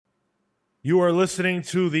You are listening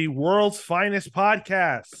to the world's finest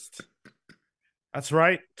podcast. That's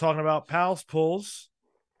right, talking about Pals Pulls.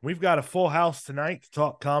 We've got a full house tonight to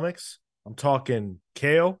talk comics. I'm talking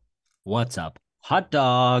Kale, What's up? Hot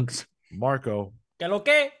dogs. Marco, ¿Qué lo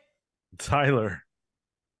que? Tyler,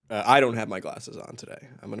 I don't have my glasses on today.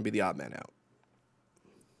 I'm going to be the odd man out.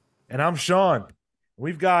 and I'm Sean.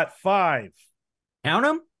 We've got five Count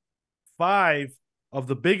them? of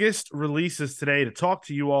the biggest releases today to talk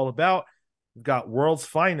to you all about. We've got World's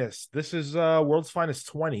Finest. This is World's Finest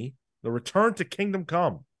 20, The Return to Kingdom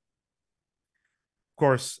Come. Of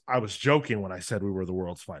course, I was joking when I said we were the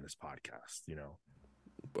world's finest podcast, you know.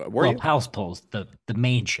 Were you? House Pulls, the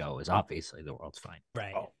main show is obviously the world's fine.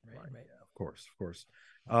 Right. Oh, right. Yeah, of course.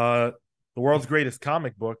 The world's greatest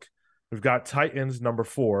comic book. We've got Titans number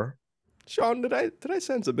 4. Sean, did I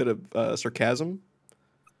sense a bit of sarcasm?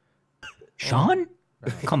 Sean?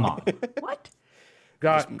 Come on. What?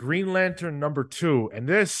 Got Green Lantern number 2, and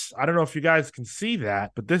this, I don't know if you guys can see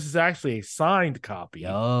that, but this is actually a signed copy.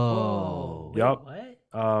 Yo. Yup.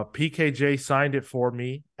 What? PKJ signed it for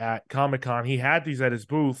me at Comic-Con. He had these at his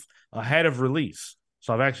booth ahead of release,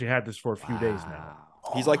 so I've actually had this for a few days now.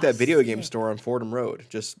 He's like that video game sick. store on Fordham Road,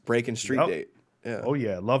 just breaking street Yep. date. Yeah. Oh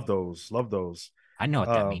yeah, love those. I know what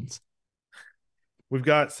that means. We've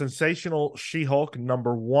got Sensational She-Hulk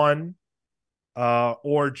number 1,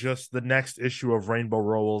 or just the next issue of Rainbow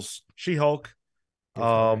Rowell's She-Hulk.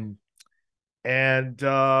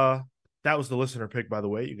 That was the listener pick, by the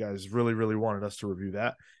way. You guys really wanted us to review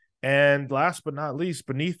that. And last but not least,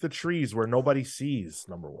 Beneath the Trees Where Nobody Sees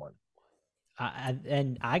number 1.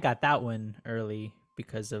 And I got that one early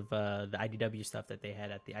because of the IDW stuff that they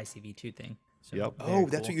had at the ICV2 thing. So Yep. Oh, very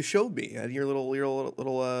that's cool. what you showed me. Your little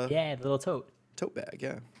Yeah, the little tote. tote bag.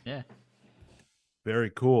 Yeah. Yeah.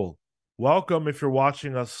 Very cool. Welcome if you're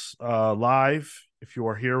watching us live, if you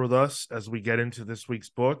are here with us as we get into this week's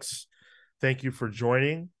books. Thank you for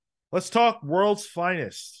joining. Let's talk World's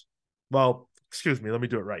Finest. Well, excuse me, let me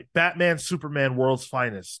do it right. Batman, Superman, World's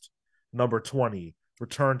Finest, number 20,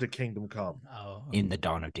 Return to Kingdom Come. Oh. In the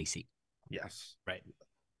dawn of DC. Yes. Right.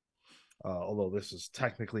 Although this is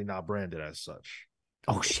technically not branded as such.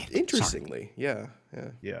 Oh, shit. Sorry. Interestingly. Yeah.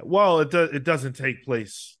 Yeah. Well, it doesn't take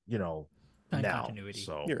place, now. Continuity.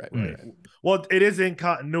 So You're right. Mm. Right. Well, it is in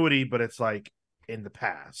continuity, but it's like in the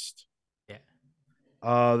past.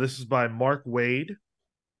 Yeah. This is by Mark Waid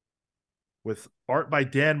with art by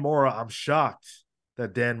Dan Mora. I'm shocked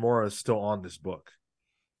that Dan Mora is still on this book.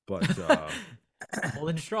 But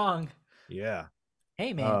Holding strong. yeah,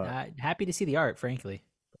 Hey, man. Happy to see the art, frankly.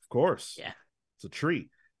 of course. Yeah. It's a treat.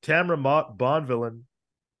 Tamara Bonvillain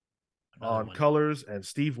Another on one. colors and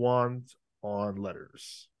Steve Wand on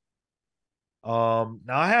letters. Now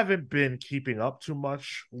I haven't been keeping up too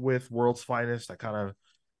much with World's Finest. I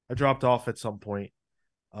dropped off at some point.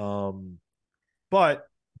 But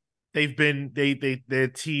they've been they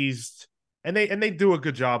teased and they do a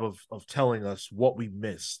good job of telling us what we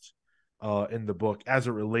missed in the book as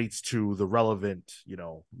it relates to the relevant,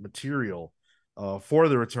 material for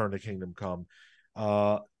the Return to Kingdom Come.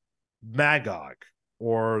 Magog,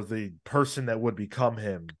 or the person that would become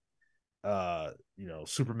him,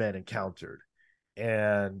 Superman encountered,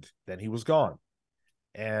 and then he was gone.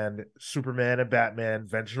 And Superman and Batman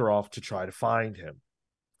venture off to try to find him.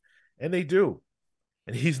 And they do.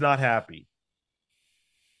 And he's not happy.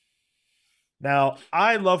 Now,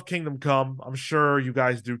 I love Kingdom Come. I'm sure you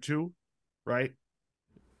guys do too, right?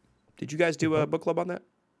 Did you guys do a book club on that?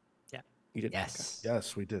 Yeah. You did. Yes.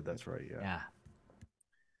 Yes, we did. That's right. Yeah.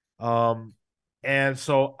 Yeah. And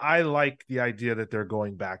so I like the idea that they're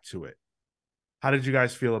going back to it. How did you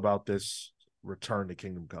guys feel about this Return to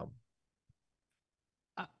Kingdom Come?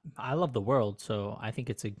 I love the world, so I think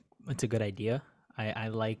it's a good idea. I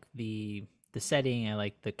like the setting. I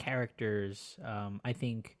like the characters. I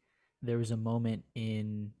think there was a moment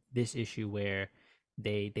in this issue where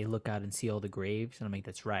they look out and see all the graves, and I'm like,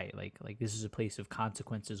 that's right. Like this is a place of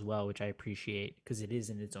consequence as well, which I appreciate because it is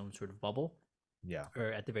in its own sort of bubble, Yeah.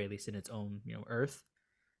 or at the very least in its own earth.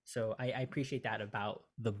 So I appreciate that about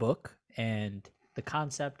the book and the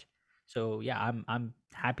concept. So yeah, I'm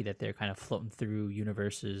happy that they're kind of floating through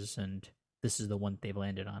universes, and this is the one they've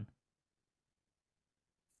landed on.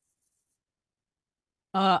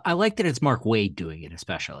 I like that it's Mark Waid doing it,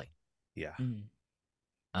 especially. Yeah.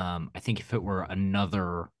 I think if it were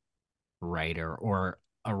another writer or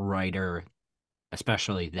a writer,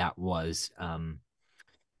 especially that was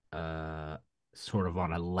sort of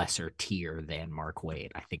on a lesser tier than Mark Waid,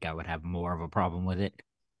 I think I would have more of a problem with it.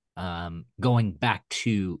 Going back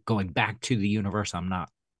to the universe, I'm not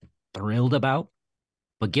thrilled about,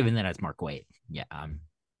 but given that it's Mark Waid, yeah,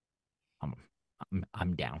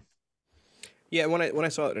 I'm down. Yeah, when I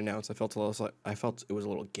saw it announced, I felt it was a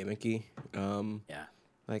little gimmicky. Yeah.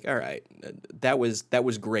 Like, all right, that was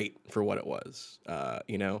great for what it was,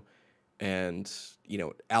 and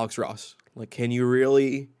Alex Ross. Like, can you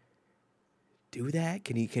really do that?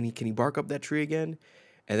 Can he bark up that tree again?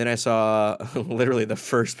 And then I saw literally the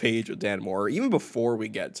first page with Dan Moore, even before we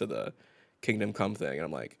get to the Kingdom Come thing, and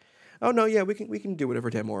I'm like, oh no, yeah, we can do whatever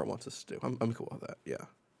Dan Moore wants us to do. I'm cool with that. Yeah.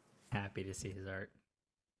 Happy to see his art.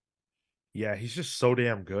 Yeah, he's just so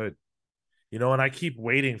damn good. And I keep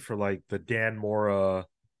waiting for like the Dan Mora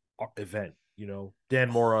event, Dan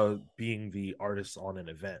Mora being the artist on an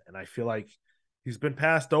event. And I feel like he's been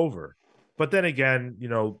passed over. But then again,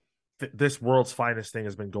 this World's Finest thing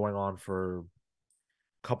has been going on for a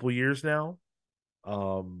couple years now.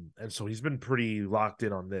 And so he's been pretty locked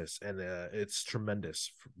in on this, and it's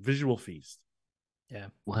tremendous. Visual feast. Yeah.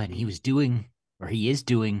 Well, and he is doing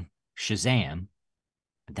Shazam.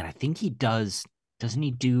 And then I think doesn't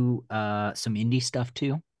he do some indie stuff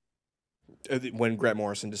too? When Grant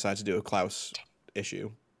Morrison decides to do a Klaus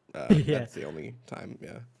issue, Yeah. that's the only time.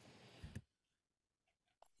 Yeah.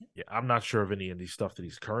 Yeah, I'm not sure of any indie stuff that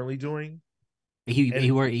he's currently doing.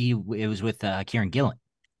 It was with Kieran Gillen.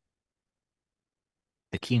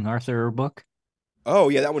 The King Arthur book. Oh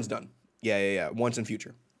yeah, that one's done. Yeah. Once and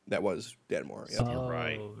Future. That was Dan Moore. Yeah. Oh,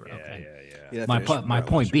 Right. okay. Yeah, that My finished my around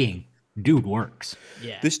point last year. being, dude works.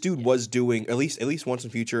 Yeah. This dude was doing at least Once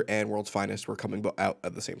and Future and World's Finest were coming out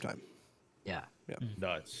at the same time. Yeah.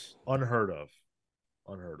 Nuts. Unheard of.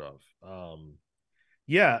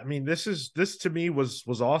 Yeah, I mean, this to me was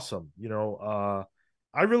awesome.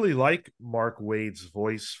 I really like Mark Waid's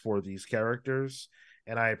voice for these characters,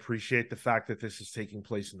 and I appreciate the fact that this is taking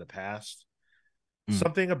place in the past.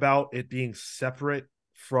 Something about it being separate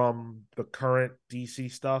from the current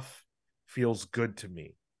DC stuff feels good to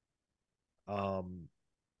me. What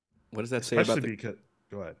does that say about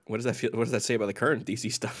Go ahead. What does that say about the current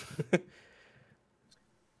DC stuff?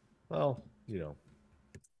 Well,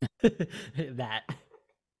 That.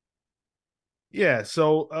 yeah.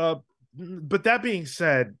 So, but that being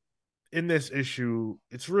said, in this issue,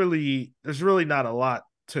 there's really not a lot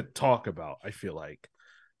to talk about. I feel like,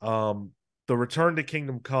 the Return to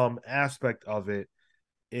Kingdom Come aspect of it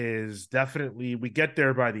is definitely, we get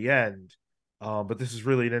there by the end, but this is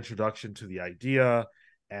really an introduction to the idea,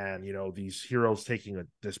 and these heroes taking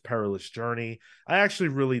this perilous journey. I actually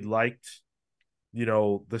really liked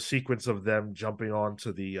the sequence of them jumping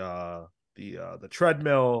onto the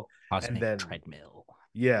treadmill, Cosmic and then treadmill.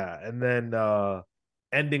 and then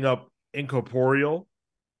ending up incorporeal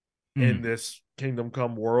in this Kingdom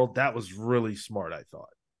Come world. That was really smart. I thought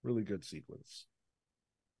really good sequence.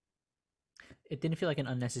 It didn't feel like an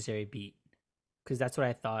unnecessary beat, because that's what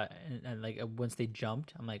I thought. And like once they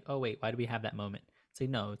jumped, I'm like, oh wait, why do we have that moment? It's like,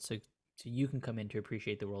 no, it's like so you can come in to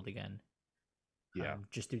appreciate the world again. Yeah.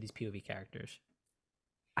 Just through these POV characters.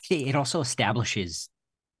 I think it also establishes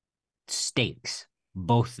stakes,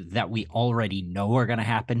 both that we already know are going to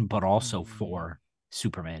happen, but also for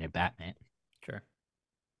Superman and Batman. Sure.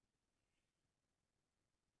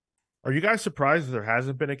 Are you guys surprised that there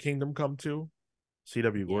hasn't been a Kingdom Come 2?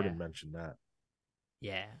 C.W. Gordon Yeah. mentioned that.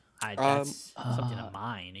 Yeah, that's something of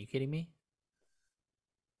mine. Are you kidding me?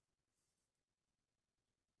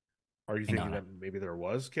 Are you Hang thinking on. that maybe there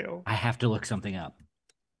was, Kale? I have to look something up.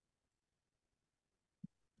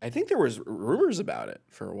 I think there was rumors about it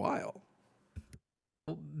for a while.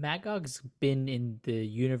 Well, Magog's been in the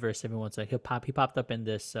universe every once in a while. He popped up in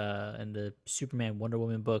this in the Superman Wonder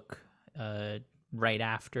Woman book right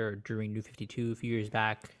after during New 52 a few years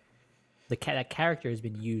back. That character has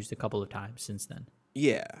been used a couple of times since then.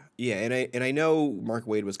 Yeah, and I know Mark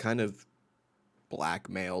Waid was kind of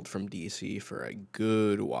blackmailed from DC for a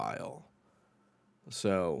good while.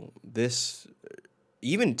 So this,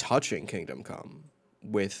 even touching Kingdom Come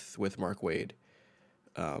with Mark Waid,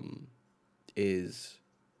 is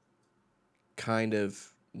kind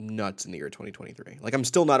of nuts in the year 2023. Like, I'm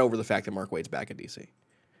still not over the fact that Mark Waid's back at DC.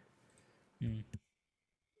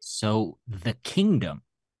 So The Kingdom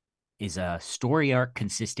is a story arc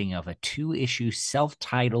consisting of a 2-issue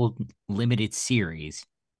self-titled limited series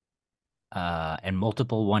and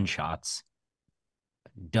multiple one-shots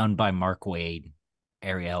done by Mark Waid,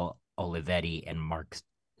 Ariel Olivetti, and Mark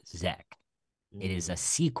Zek. It is a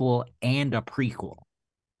sequel and a prequel.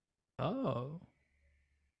 Oh.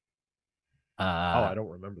 I don't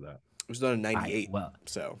remember that. It was done in '98.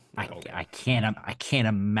 I Okay. can't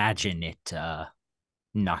imagine it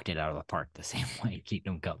knocked it out of the park the same way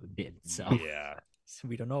Kingdom Come did. So Yeah. So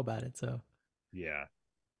we don't know about it, so Yeah.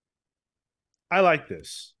 I like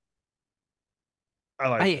this. I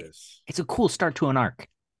like this. It's a cool start to an arc.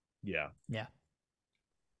 Yeah. Yeah.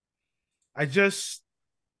 I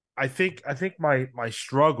think my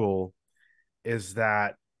struggle is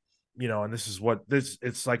that, and this is what this,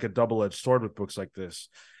 it's like a double-edged sword with books like this,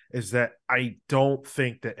 is that I don't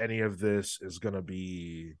think that any of this is going to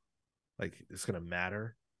be like, it's going to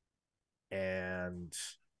matter. And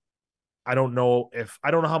I don't know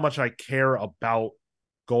how much I care about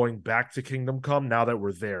going back to Kingdom Come now that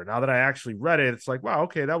we're there. Now that I actually read it, it's like, wow,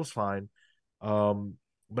 okay, that was fine.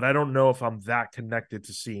 But I don't know if I'm that connected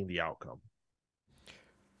to seeing the outcome.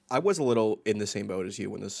 I was a little in the same boat as you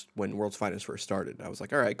when World's Finest first started. I was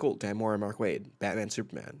like, all right, cool, Dan Mora, Mark Waid, Batman,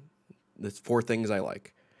 Superman. That's 4 things I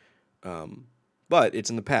like. But it's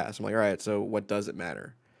in the past. I'm like, all right, so what does it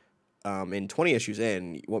matter? In 20 issues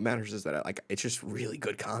in, what matters is that it's just really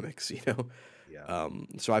good comics, Yeah.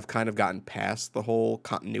 So I've kind of gotten past the whole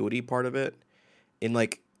continuity part of it, in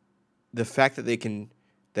like the fact that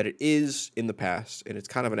that it is in the past and it's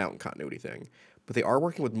kind of an out in continuity thing, but they are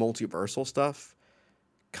working with multiversal stuff.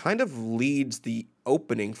 Kind of leads the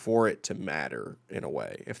opening for it to matter in a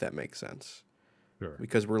way, if that makes sense. Sure.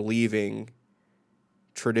 Because we're leaving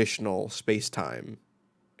traditional space-time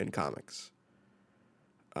in comics.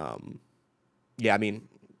 Yeah, I mean,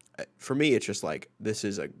 for me, it's just like, this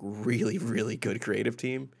is a really, really good creative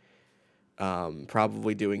team.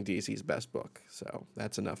 Probably doing DC's best book. So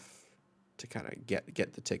that's enough to kind of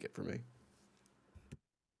get the ticket for me.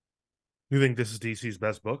 You think this is DC's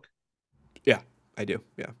best book? Yeah, I do.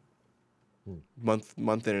 Yeah.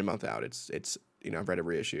 Month in and month out. It's I've read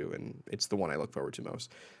every issue and it's the one I look forward to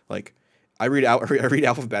most. Like, I read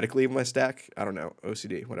alphabetically in my stack. I don't know,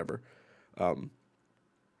 OCD, whatever.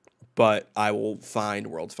 But I will find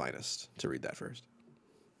World's Finest to read that first.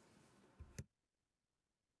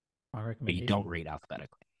 My But recommendation. you don't read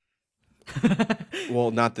alphabetically.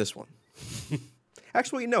 Well, not this one.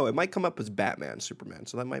 Actually, no, it might come up as Batman, Superman,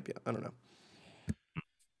 so that might be, I don't know.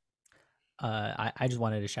 I just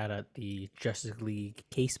wanted to shout out the Justice League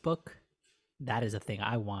casebook. That is a thing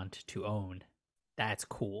I want to own. That's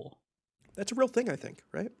cool. That's a real thing, I think,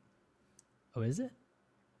 right? Oh, is it?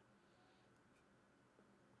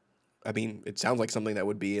 I mean, it sounds like something that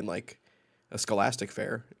would be in like a Scholastic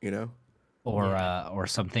fair, Or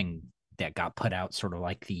something that got put out, sort of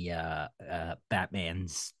like the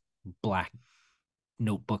Batman's Black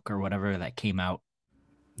Notebook or whatever that came out.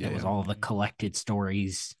 It was all the collected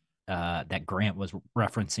stories that Grant was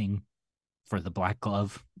referencing for the Black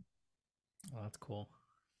Glove. Oh, that's cool.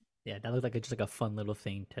 Yeah, that looked like just like a fun little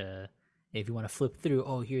thing to, if you want to flip through.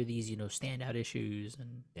 Oh, here are these standout issues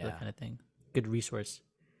and that kind of thing. Good resource.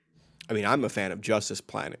 I mean, I'm a fan of Justice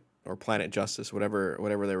Planet or Planet Justice, whatever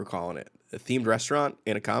they were calling it. A themed restaurant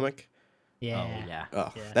in a comic. Yeah. Oh yeah.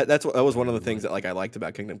 Oh, Yeah. that was one of the things that like I liked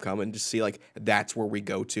about Kingdom Come, and just see like that's where we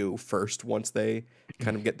go to first once they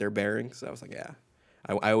kind of get their bearings. I was like, yeah,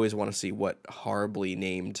 I always want to see what horribly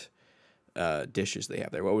named dishes they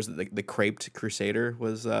have there. What was it? The Creped Crusader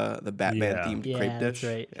was the Batman themed Yeah, crepe dish. that's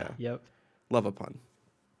right. Yeah, Yep. love a pun.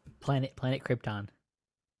 Planet Krypton.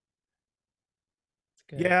 It's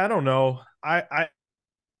good. Yeah, I don't know.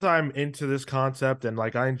 I'm into this concept, and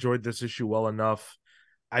like I enjoyed this issue well enough.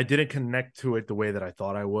 I didn't connect to it the way that I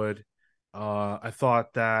thought I would. I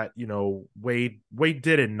thought that, Wade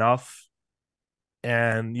did enough.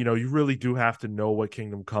 And, you really do have to know what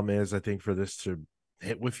Kingdom Come is, I think, for this to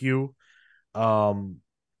hit with you. And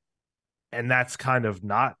that's kind of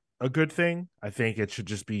not a good thing. I think it should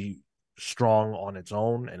just be strong on its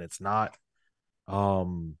own, and it's not.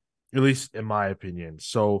 At least in my opinion.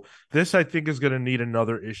 So this, I think, is going to need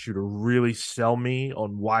another issue to really sell me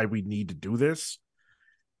on why we need to do this.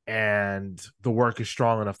 And the work is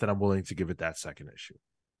strong enough that I'm willing to give it that second issue.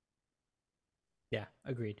 Yeah,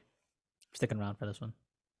 agreed. Sticking around for this one.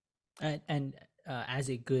 And as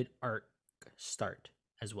a good arc start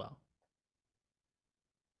as well.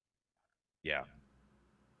 Yeah.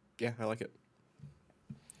 Yeah, I like it.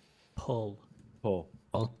 Pull. Well,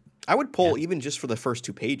 I would pull even just for the first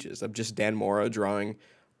 2 pages of just Dan Mora drawing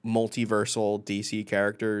multiversal DC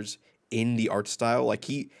characters in the art style. Like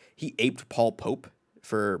he aped Paul Pope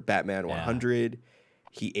for Batman 100.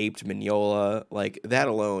 He aped Mignola. Like that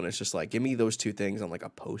alone is just like, give me those 2 things on like a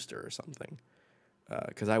poster or something.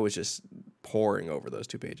 Because I was just poring over those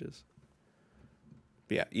 2 pages.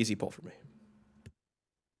 But yeah, easy pull for me.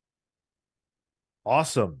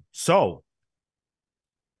 Awesome. So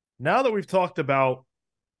now that we've talked about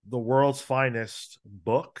the World's Finest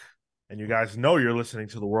book, and you guys know you're listening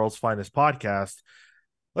to the World's Finest podcast,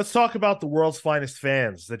 let's talk about the World's Finest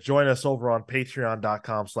fans that join us over on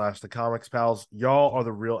patreon.com/thecomicspals. Y'all are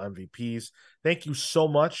the real MVPs. Thank you so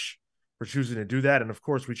much for choosing to do that. And of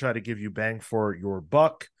course, we try to give you bang for your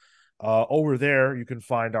buck. Over there, you can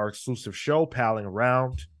find our exclusive show, Palling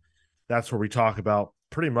Around. That's where we talk about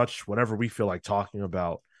pretty much whatever we feel like talking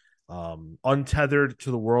about, untethered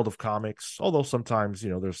to the world of comics. Although sometimes,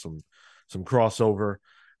 there's some crossover.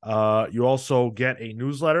 You also get a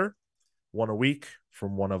newsletter, one a week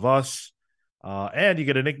from one of us, and you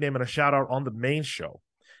get a nickname and a shout out on the main show.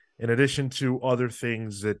 In addition to other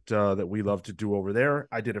things that we love to do over there,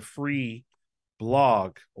 I did a free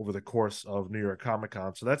blog over the course of New York Comic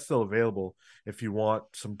Con, so that's still available if you want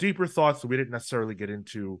some deeper thoughts that we didn't necessarily get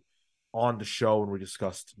into on the show when we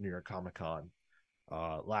discussed New York Comic Con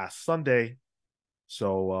last Sunday.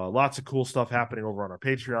 So lots of cool stuff happening over on our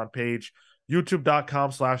Patreon page.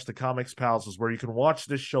 YouTube.com/The Comics Pals is where you can watch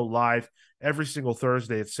this show live every single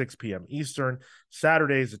Thursday at 6 p.m. Eastern,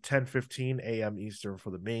 Saturdays at 10:15 a.m. Eastern for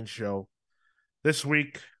the main show. This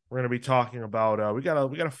week we're going to be talking about we got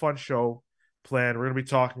a fun show planned. We're going to be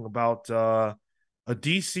talking about a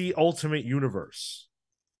DC Ultimate Universe.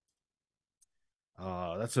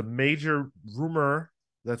 That's a major rumor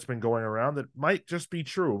that's been going around that might just be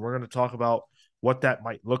true. We're going to talk about what that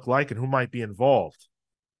might look like and who might be involved.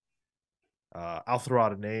 I'll throw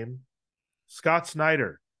out a name. Scott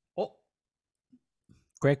Snyder. Oh,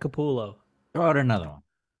 Greg Capullo. Throw out another one.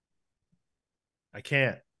 I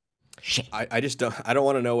can't. Shit. I just don't. I don't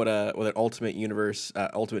want to know what an Ultimate Universe,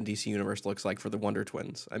 Ultimate DC Universe looks like for the Wonder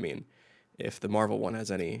Twins. I mean, if the Marvel one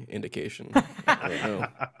has any indication, I don't know.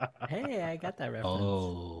 Hey, I got that reference.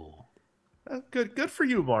 Oh. Good for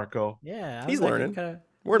you, Marco. Yeah, He's learning.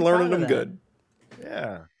 We're proud learning of them that. good.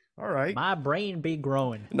 Yeah. All right. My brain be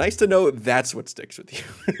growing. Nice to know that's what sticks with you.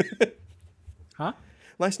 Huh?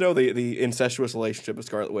 Nice to know the incestuous relationship of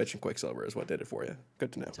Scarlet Witch and Quicksilver is what did it for you.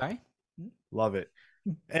 Good to know. Sorry? Love it.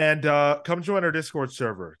 And come join our Discord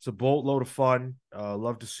server. It's a boatload of fun.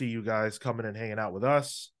 Love to see you guys coming and hanging out with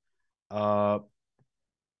us.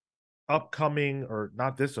 Upcoming, or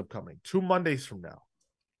not this upcoming, 2 Mondays from now,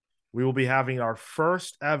 we will be having our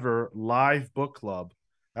first ever live book club.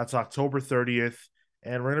 That's October 30th.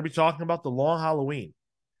 And we're going to be talking about The Long Halloween.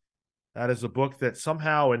 That is a book that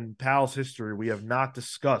somehow in PAL's history we have not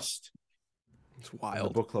discussed. It's In the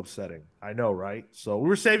wild. book club setting. I know, right? So we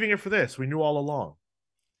were saving it for this. We knew all along.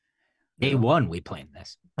 Day one, we planned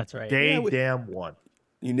this. That's right. Day Yeah, damn one.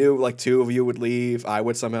 You knew like 2 of you would leave. I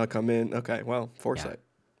would somehow come in. Okay, well, foresight.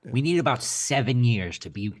 We need about 7 years to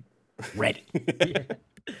be ready. Yeah.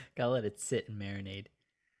 Gotta let it sit and marinate.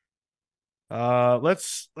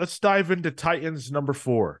 Let's dive into Titans number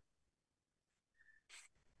 4.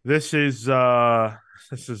 This is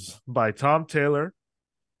by Tom Taylor,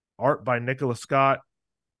 art by Nicola Scott,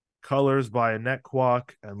 colors by Annette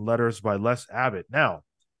Kwok, and letters by Les Abbott. Now,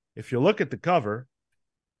 if you look at the cover,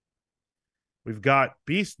 we've got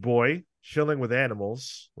Beast Boy chilling with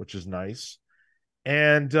animals, which is nice,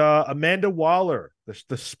 and Amanda Waller,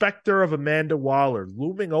 the specter of Amanda Waller,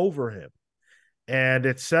 looming over him. And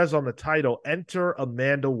it says on the title, Enter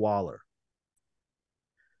Amanda Waller.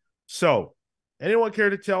 So, anyone care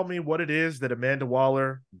to tell me what it is that Amanda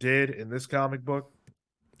Waller did in this comic book?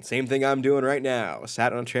 Same thing I'm doing right now.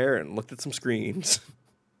 Sat on a chair and looked at some screens.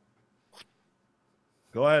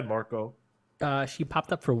 Go ahead, Marco. She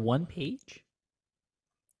popped up for 1 page,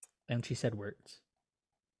 and she said words.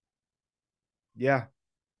 Yeah.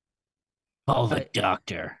 Oh, the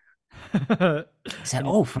doctor. Is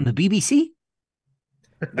that, from the BBC?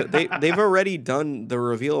 They've already done the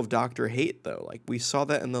reveal of Dr. Hate, though. Like, we saw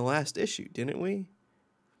that in the last issue, didn't we?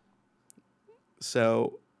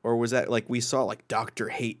 So, or was that, like, we saw, like, Dr.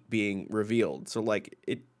 Hate being revealed. So, like,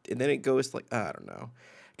 and then it goes, like, I don't know.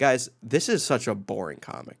 Guys, this is such a boring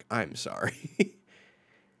comic. I'm sorry.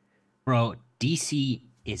 Bro, DC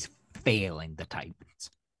is failing the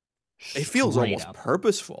Titans. It feels Straight almost up.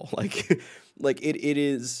 purposeful. Like it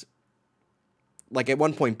is. Like at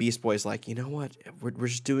one point, Beast Boy's like, you know what? We're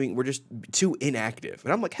just too inactive.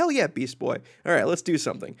 And I'm like, hell yeah, Beast Boy. All right, let's do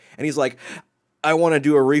something. And he's like, I want to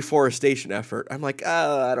do a reforestation effort. I'm like,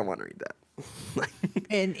 I don't want to read that.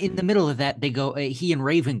 And in the middle of that, they go, he and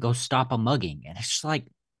Raven go stop a mugging. And it's just like,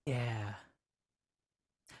 Yeah.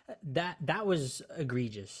 That was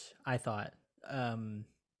egregious, I thought.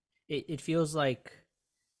 It feels like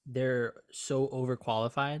they're so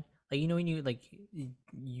overqualified. Like, you know, when you like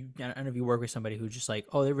you I don't know if you work with somebody who's just like,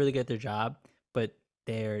 oh, they're really good at their job, but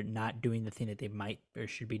they're not doing the thing that they might or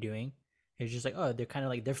should be doing. It's just like, oh, they're kind of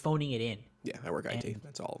like they're phoning it in. Yeah, I work IT.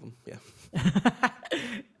 That's all of them.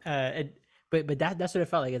 Yeah. But that's what it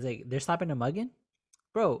felt like. It's like they're stopping a mugging,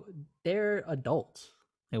 bro. They're adults.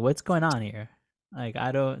 Like, what's going on here? Like,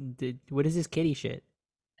 what is this kitty shit?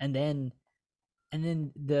 And then And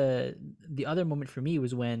then the other moment for me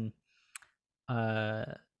was when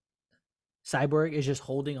Cyborg is just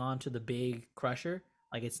holding on to the big crusher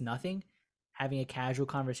like it's nothing, having a casual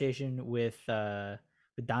conversation with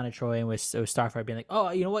Donna Troy and with Starfire, being like,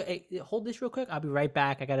 "Oh, you know what? Hey, hold this real quick. I'll be right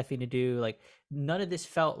back. I got a thing to do." Like none of this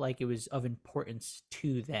felt like it was of importance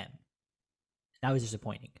to them. That was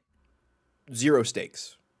disappointing. Zero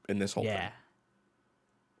stakes in this whole Yeah. thing.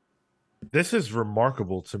 This is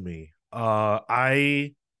remarkable to me.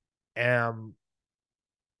 I am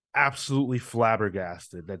absolutely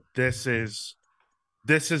flabbergasted that this is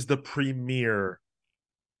the premier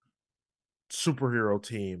superhero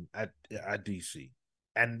team at DC,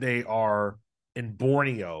 and they are in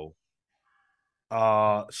Borneo,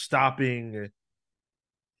 stopping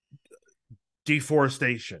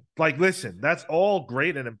deforestation. Like, listen, that's all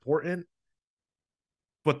great and important,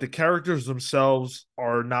 but the characters themselves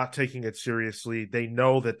are not taking it seriously. They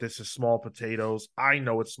know that this is small potatoes. I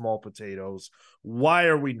know it's small potatoes. Why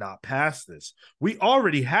are we not past this? We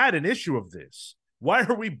already had an issue of this. Why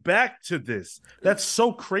are we back to this? That's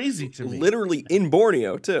so crazy to me. Literally in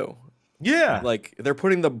Borneo too. Yeah. Like they're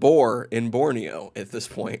putting the boar in Borneo at this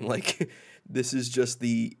point. Like this is just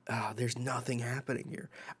there's nothing happening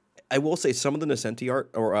here. I will say some of the Nascenti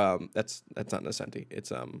art, or that's not Nascenti.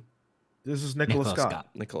 It's This is Nicholas Scott.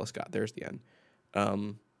 Nicholas Scott. There's the end.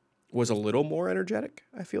 Was a little more energetic.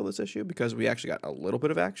 I feel this issue because we actually got a little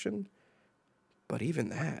bit of action, but even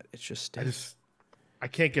that, it's just I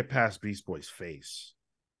can't get past Beast Boy's face.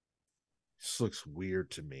 This looks weird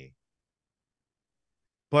to me.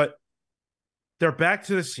 But they're back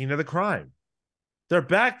to the scene of the crime. They're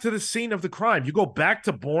back to the scene of the crime. You go back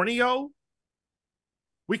to Borneo?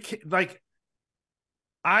 We can't, like,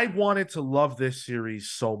 I wanted to love this series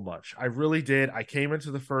so much. I really did. I came into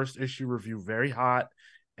the first issue review very hot,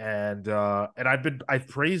 and I've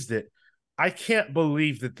praised it. I can't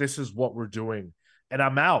believe that this is what we're doing, and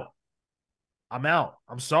I'm out.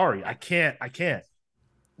 I'm sorry. I can't.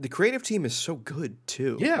 The creative team is so good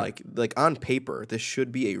too. Yeah. Like on paper, this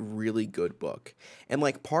should be a really good book. And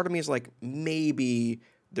like part of me is like maybe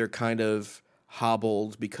they're kind of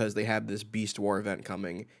hobbled because they have this Beast War event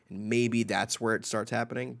coming, and maybe that's where it starts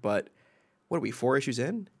happening. But what are we, 4 issues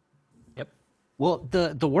in? Yep. Well,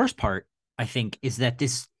 the worst part, I think, is that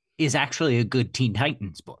this is actually a good Teen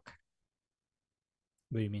Titans book.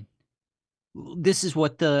 What do you mean? This is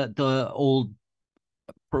what the old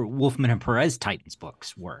Wolfman and Perez Titans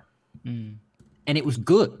books were. Mm. And it was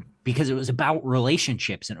good because it was about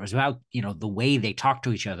relationships, and it was about, the way they talk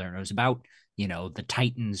to each other, and it was about, the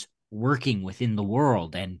Titans working within the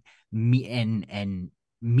world and meaning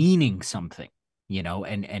something,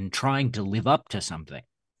 and trying to live up to something.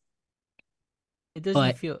 It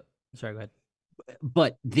doesn't feel. Sorry, go ahead.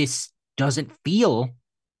 But this doesn't feel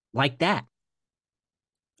like that.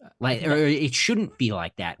 Or it shouldn't feel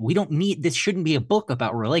like that. This shouldn't be a book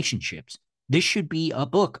about relationships. This should be a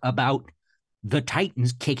book about the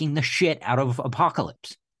Titans kicking the shit out of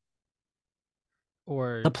Apocalypse.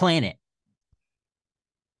 Or the planet.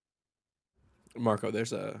 Marco, there's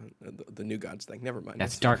the New Gods thing. Never mind.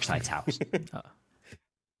 That's Darkseid's house.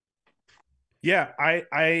 Yeah,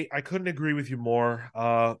 I couldn't agree with you more.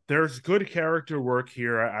 There's good character work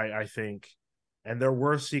here, I think. And there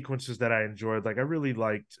were sequences that I enjoyed. Like I really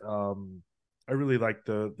liked the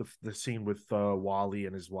scene with Wally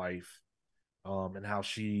and his wife, and how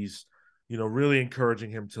she's, really encouraging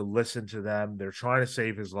him to listen to them. They're trying to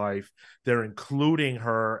save his life. They're including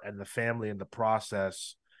her and the family in the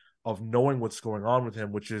process of knowing what's going on with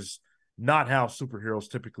him, which is not how superheroes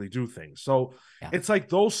typically do things. So It's like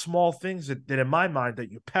those small things that in my mind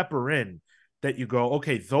that you pepper in, that you go,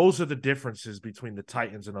 okay, those are the differences between the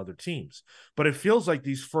Titans and other teams. But it feels like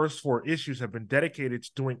these first 4 issues have been dedicated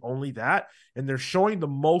to doing only that, and they're showing the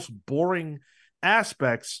most boring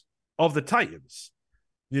aspects of the Titans.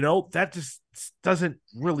 That just doesn't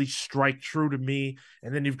really strike true to me.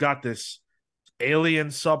 And then you've got this alien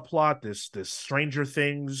subplot, this Stranger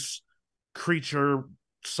Things creature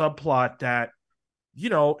subplot that,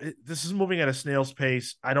 this is moving at a snail's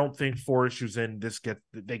pace. I don't think 4 issues in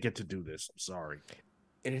they get to do this. I'm sorry.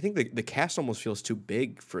 And I think the cast almost feels too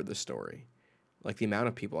big for the story. Like the amount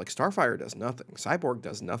of people, like Starfire does nothing. Cyborg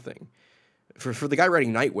does nothing. For the guy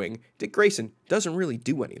writing Nightwing, Dick Grayson doesn't really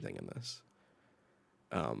do anything in this.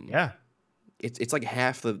 Yeah. It's like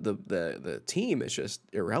half the team is just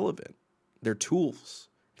irrelevant. They're tools.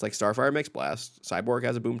 It's like Starfire makes blast. Cyborg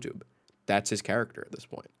has a boom tube. That's his character at this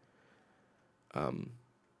point.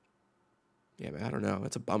 Yeah, but I don't know.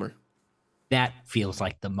 It's a bummer. That feels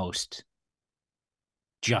like the most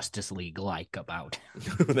Justice League-like about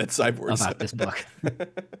that Cyborg about this book.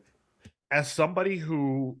 as somebody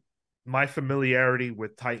who my familiarity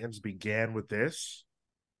with Titans began with this,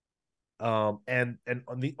 and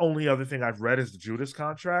the only other thing I've read is the Judas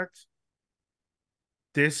Contract.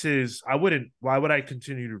 This is why would I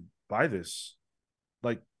continue to buy this?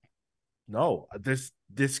 Like, no,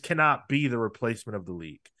 this cannot be the replacement of the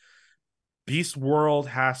League. Beast World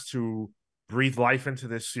has to breathe life into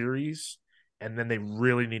this series, and then they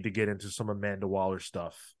really need to get into some Amanda Waller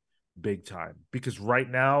stuff big time. Because right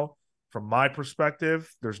now, from my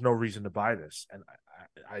perspective, there's no reason to buy this, and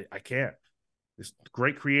I can't. It's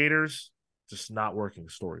great creators, just not working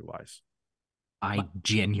story wise. I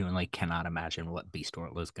genuinely cannot imagine what Beast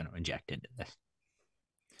World is going to inject into this.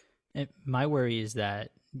 And my worry is that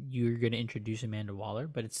you're going to introduce Amanda Waller,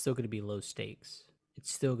 but it's still going to be low stakes.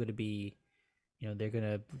 It's still going to be,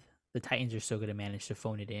 the Titans are still going to manage to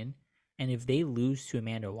phone it in. And if they lose to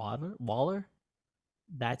Amanda Waller,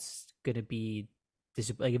 that's going to be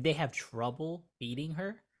like if they have trouble beating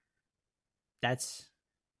her, that's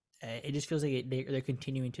it. Just feels like they're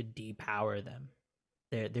continuing to depower them.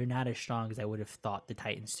 They're not as strong as I would have thought the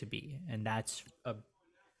Titans to be, and that's a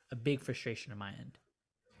big frustration on my end.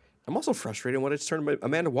 I'm also frustrated in what it's turned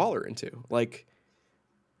Amanda Waller into. Like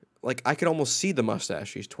I could almost see the mustache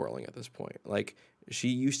she's twirling at this point. Like, she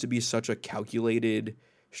used to be such a calculated,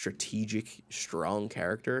 strategic, strong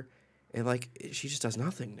character, and like she just does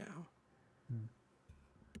nothing now.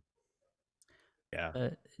 Yeah.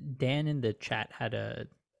 Dan in the chat had a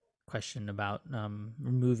question about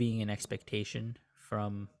removing an expectation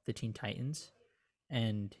from the Teen Titans,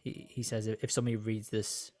 and he says if somebody reads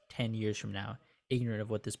this 10 years from now, ignorant of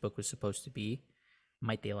what this book was supposed to be,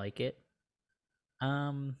 might they like it?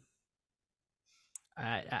 I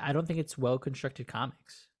don't think it's well constructed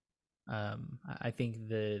comics. I think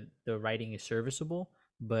the writing is serviceable,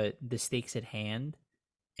 but the stakes at hand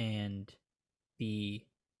and the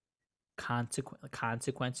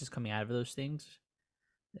consequences coming out of those things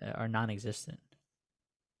are non-existent.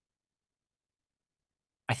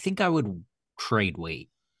 I think I would trade weight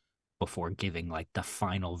before giving like the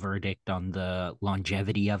final verdict on the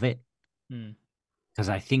longevity of it. Because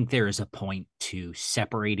I think there is a point to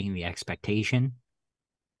separating the expectation.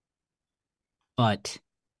 But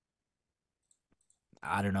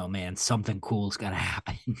I don't know, man. Something cool's got to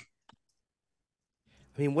happen.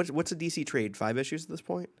 I mean, what's a DC trade? 5 issues at this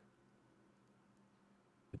point?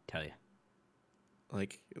 I tell you.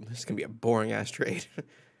 Like, this is gonna be a boring ass trade.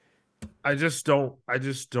 I just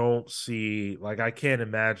don't see, like, I can't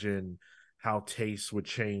imagine how tastes would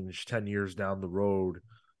change 10 years down the road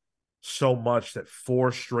so much that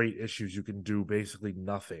 4 straight issues you can do basically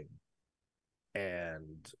nothing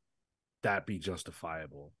and that be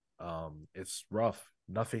justifiable. It's rough.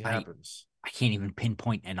 Nothing happens. I can't even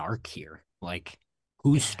pinpoint an arc here. Like,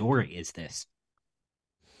 whose story is this?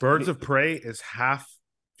 Birds of Prey is half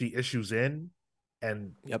the issues in,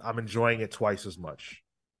 and I'm enjoying it twice as much.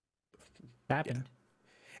 Happened. Yeah.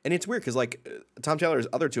 And it's weird because, like, Tom Taylor's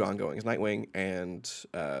other 2 ongoings, Nightwing and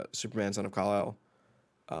Superman Son of Kal-El,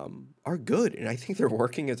 are good, and I think they're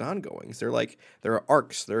working as ongoings. They're like, there are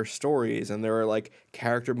arcs, there are stories, and there are like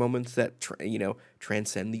character moments that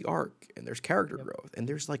transcend the arc, and there's character growth, and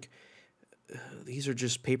there's like these are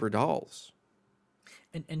just paper dolls.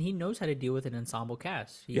 And he knows how to deal with an ensemble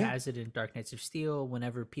cast. He has it in Dark Knights of Steel.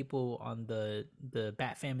 Whenever people on the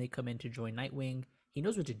Bat family come in to join Nightwing, he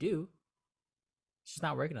knows what to do. He's just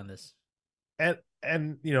not working on this.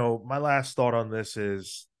 And my last thought on this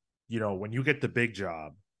is, when you get the big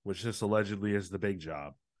job, which this allegedly is the big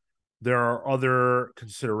job, there are other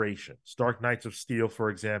considerations. Dark Knights of Steel, for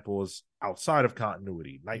example, is outside of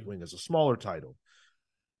continuity. Nightwing is a smaller title.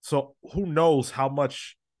 So who knows how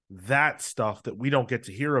much that stuff that we don't get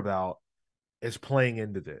to hear about is playing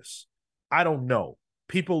into this. I don't know.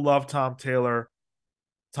 People love Tom Taylor.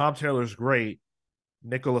 Tom Taylor's great.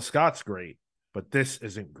 Nicola Scott's great, but this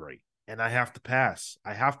isn't great. And I have to pass.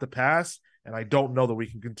 And I don't know that we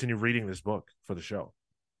can continue reading this book for the show.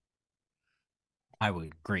 I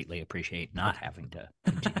would greatly appreciate not having to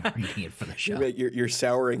continue reading it for the show. You're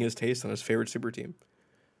souring his taste on his favorite super team.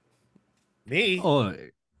 Me? Oh,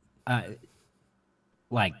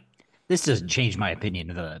 like, this doesn't change my opinion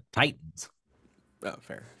of the Titans. Oh,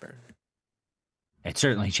 fair. It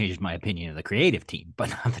certainly changed my opinion of the creative team, but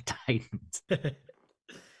not the Titans.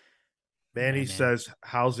 Manny says,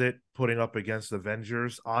 "How's it putting up against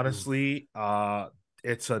Avengers?" Honestly,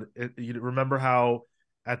 you remember how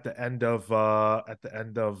at the end of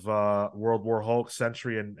World War Hulk,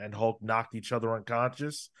 Sentry and Hulk knocked each other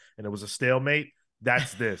unconscious, and it was a stalemate.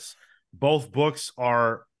 That's this. Both books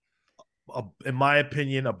are in my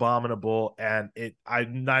opinion, abominable, and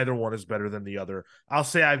neither one is better than the other. I'll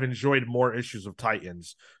say I've enjoyed more issues of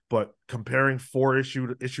Titans, but comparing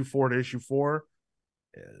issue 4 to issue 4,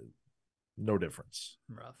 no difference.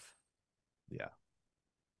 Rough. Yeah.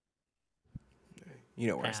 You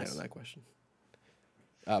know where I stand on that question.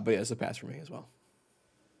 But yeah, it's a pass for me as well.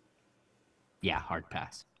 Yeah, hard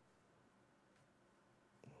pass.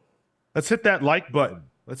 Let's hit that like button.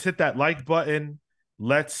 Let's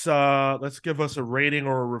give us a rating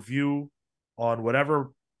or a review on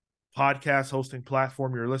whatever podcast hosting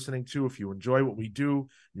platform you're listening to. If you enjoy what we do,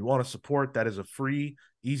 you want to support, that is a free,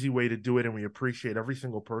 easy way to do it, and we appreciate every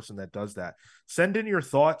single person that does that. Send in your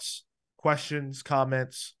thoughts, questions,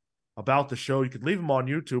 comments about the show. You could leave them on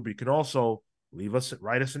YouTube. You can also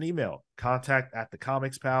write us an email,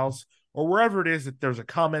 contact@thecomicspals, or wherever it is that there's a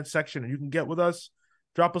comment section and you can get with us.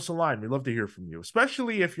 Drop us a line. We'd love to hear from you,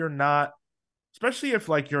 especially if you're not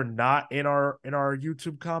in our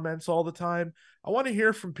YouTube comments all the time. I want to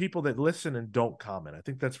hear from people that listen and don't comment. I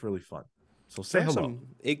think that's really fun. So say hello. Some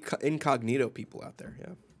incognito people out there.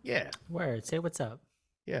 Yeah. Yeah. Word. Say what's up.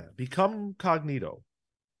 Yeah. Become cognito.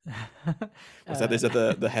 Is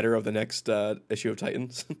that the header of the next issue of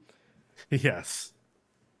Titans? Yes.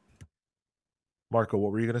 Marco,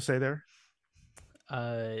 what were you going to say there?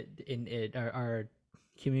 Our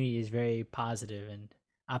community is very positive and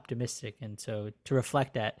optimistic, and so to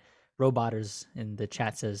reflect that, Robotters in the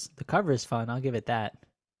chat says the cover is fun. I'll give it that.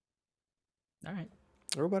 All right.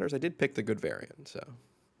 Robotters, I did pick the good variant, so.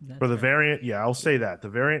 For the variant, yeah, I'll say that the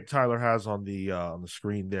variant Tyler has on the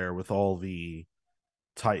screen there with all the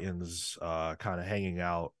Titans kind of hanging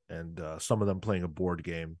out and some of them playing a board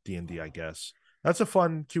game, D&D, I guess. That's a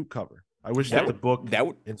fun, cute cover. I wish that the book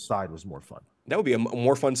inside was more fun. That would be a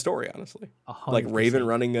more fun story, honestly. 100%. Like Raven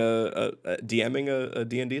running DMing a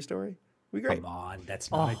D&D story. Would be great. Come on,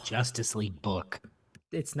 that's not a Justice League book.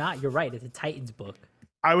 It's not. You're right. It's a Titans book.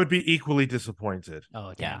 I would be equally disappointed.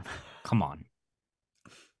 Oh, damn. Yeah, come on.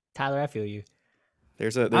 Tyler, I feel you.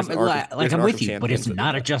 There's I'm with you, but it's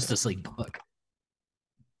not a Justice League book.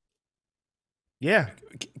 Yeah.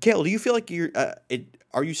 Kale, do you feel like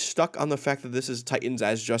are you stuck on the fact that this is Titans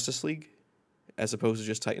as Justice League as opposed to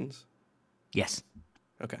just Titans? Yes.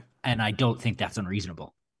 Okay. And I don't think that's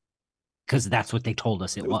unreasonable because that's what they told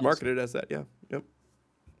us it was. Marketed as that, yeah. Yep.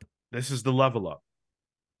 This is the level up.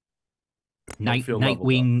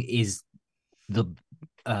 Nightwing is the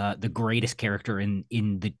greatest character in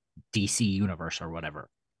the DC universe or whatever,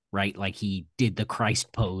 right? Like he did the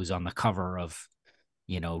Christ pose on the cover of,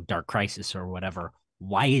 Dark Crisis or whatever.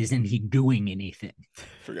 Why isn't he doing anything?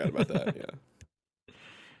 Forgot about that. Yeah.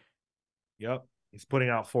 Yep. He's putting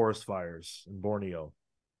out forest fires in Borneo.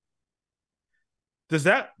 Does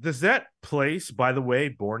that place, by the way,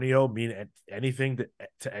 Borneo, mean anything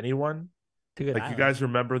to anyone? Like you guys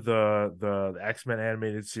remember the X-Men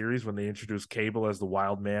animated series when they introduced Cable as the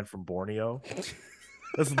wild man from Borneo?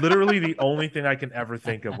 That's literally the only thing I can ever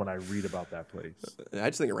think of when I read about that place. I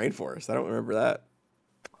just think of rainforest. I don't remember that.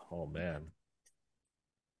 Oh man.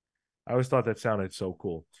 I always thought that sounded so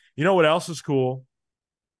cool. You know what else is cool?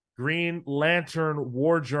 Green Lantern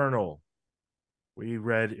War Journal. We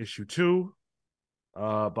read issue 2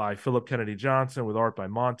 by Philip Kennedy Johnson with art by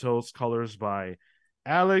Montos, colors by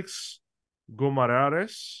Alex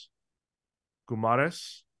Guimaraes,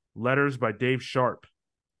 letters by Dave Sharp.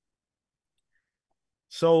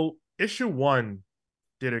 So issue 1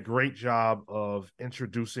 did a great job of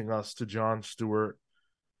introducing us to John Stewart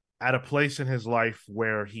at a place in his life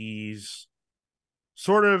where he's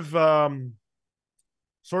sort of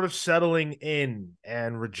settling in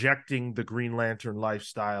and rejecting the Green Lantern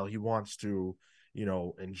lifestyle. He wants to,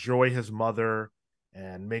 enjoy his mother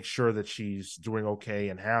and make sure that she's doing okay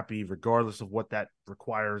and happy, regardless of what that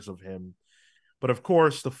requires of him. But of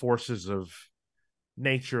course, the forces of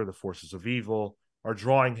nature, the forces of evil are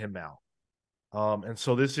drawing him out. And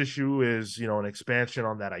so this issue is, an expansion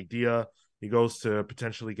on that idea. He goes to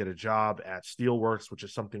potentially get a job at Steelworks, which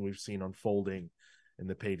is something we've seen unfolding in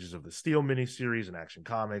the pages of the Steel miniseries and Action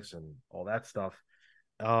Comics and all that stuff.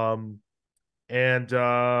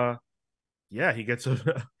 He gets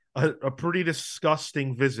a pretty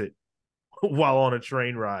disgusting visit while on a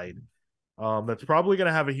train ride. That's probably going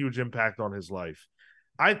to have a huge impact on his life.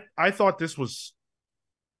 I thought this was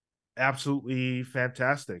absolutely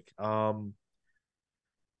fantastic.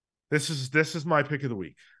 This is my pick of the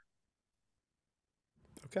week.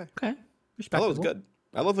 Okay. Respectable. I thought it was good.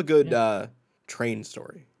 I love a good train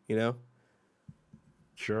story,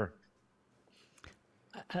 Sure.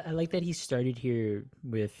 I like that he started here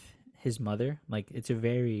with his mother. Like, it's a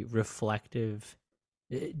very reflective.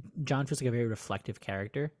 John feels like a very reflective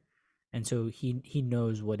character, and so he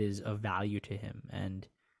knows what is of value to him, and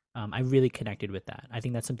I really connected with that. I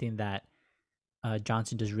think that's something that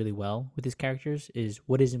Johnson does really well with his characters, is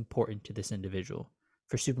what is important to this individual.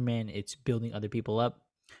 For Superman, it's building other people up.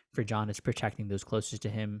 For John, it's protecting those closest to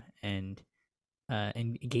him and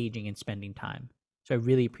engaging and spending time. So I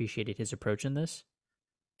really appreciated his approach in this,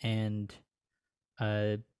 and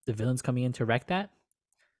the villains coming in to wreck that.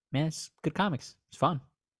 Man, it's good comics. It's fun.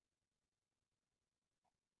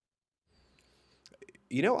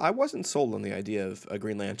 You know, I wasn't sold on the idea of a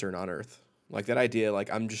Green Lantern on Earth. Like that idea,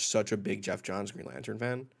 like I'm just such a big Jeff Johns Green Lantern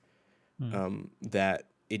fan, that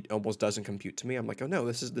it almost doesn't compute to me. I'm like, oh no,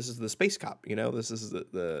 this is the space cop. You know, this is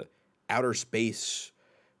the outer space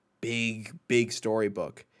big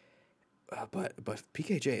storybook. But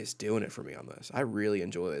PKJ is doing it for me on this. I really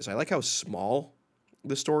enjoy this. I like how small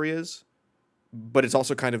the story is, but it's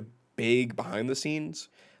also kind of big behind the scenes.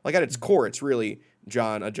 Like at its core, it's really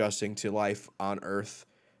John adjusting to life on Earth,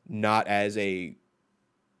 not as a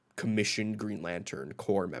commissioned Green Lantern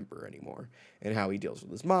Corps member anymore, and how he deals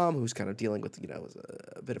with his mom, who's kind of dealing with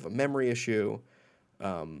a bit of a memory issue,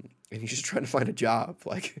 and he's just trying to find a job,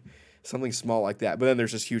 like something small like that. But then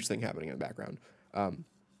there's this huge thing happening in the background.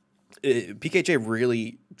 PKJ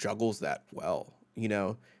really juggles that well. You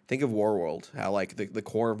know, think of Warworld, how like the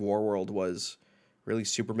core of Warworld was really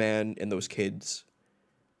Superman and those kids.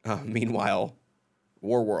 Meanwhile,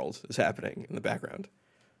 Warworld is happening in the background.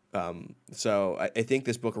 So I think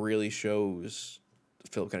this book really shows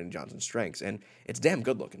Philip Kennedy Johnson's strengths, and it's damn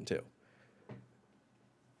good looking too.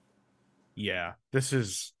 Yeah, this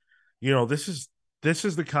is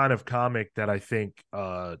the kind of comic that I think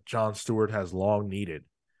John Stewart has long needed,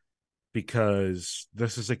 because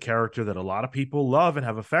this is a character that a lot of people love and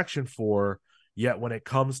have affection for, yet when it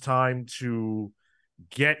comes time to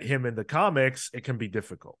get him in the comics, it can be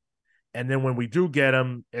difficult. And then when we do get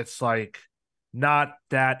him, it's like not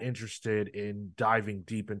that interested in diving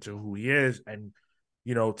deep into who he is and,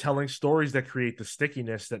 telling stories that create the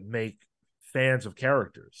stickiness that make fans of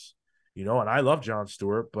characters. And I love John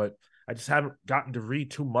Stewart, but I just haven't gotten to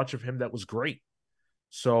read too much of him that was great.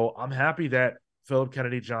 So I'm happy that Philip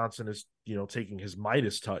Kennedy Johnson is, taking his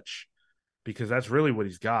Midas touch, because that's really what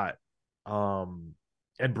he's got, and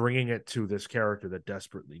bringing it to this character that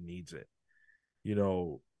desperately needs it.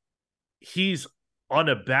 He's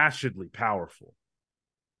unabashedly powerful,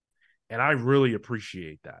 and I really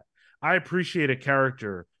appreciate that. I appreciate a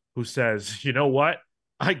character who says, you know what,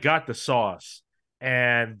 I got the sauce,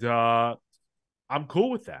 and I'm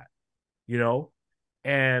cool with that,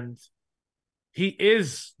 and he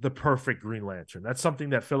is the perfect Green Lantern. That's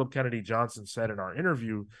something that Philip Kennedy Johnson said in our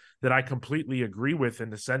interview that I completely agree with, in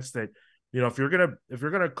the sense that, if you're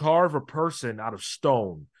gonna carve a person out of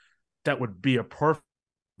stone that would be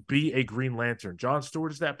a Green Lantern, John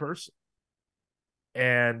Stewart is that person.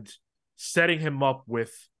 And setting him up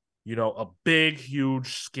with, a big,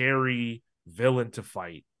 huge, scary villain to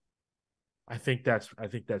fight, I think that's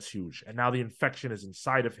huge. And now the infection is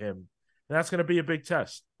inside of him, and that's going to be a big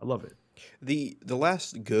test. I love it. The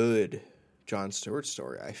last good John Stewart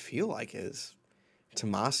story, I feel like, is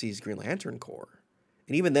Tomasi's Green Lantern Corps.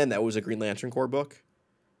 And even then, that was a Green Lantern Corps book.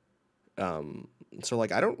 So,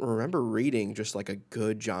 like, I don't remember reading just, like, a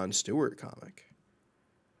good John Stewart comic.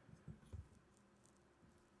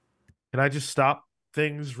 Can I just stop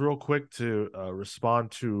things real quick to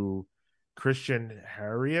respond to Christian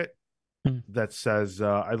Harriet that says,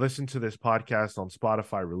 I listen to this podcast on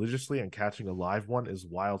Spotify religiously, and catching a live one is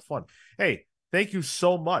wild fun. Hey, thank you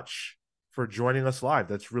so much for joining us live.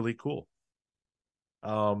 That's really cool.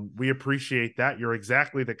 We appreciate that. You're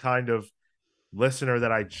exactly the kind of listener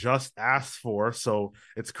that I just asked for, so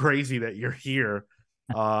it's crazy that you're here.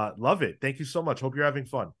 Love it. Thank you so much. Hope you're having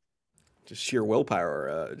fun. Just sheer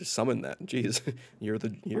willpower, just summon that. Jeez, you're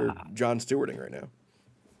John Stewarting right now.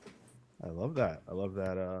 I love that.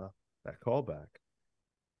 That callback.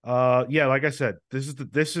 Yeah, like I said,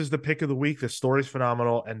 this is the pick of the week. The story's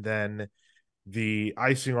phenomenal, and then the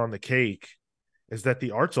icing on the cake is that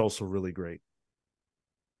the art's also really great.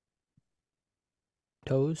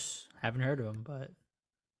 Toes, haven't heard of him, but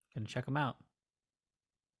gonna check him out.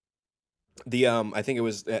 The I think it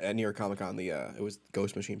was at New York Comic Con. It was the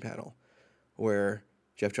Ghost Machine panel, where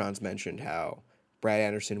Jeff Johns mentioned how Brad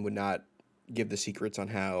Anderson would not give the secrets on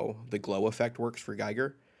how the glow effect works for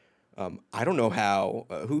Geiger. I don't know how.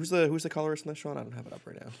 Who's the colorist in this, Sean? I don't have it up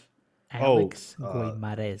right now. Alex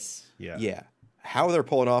Guimarães. Yeah. How they're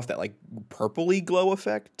pulling off that like purpley glow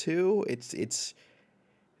effect too? It's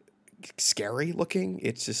scary looking.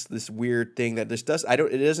 It's just this weird thing that this does.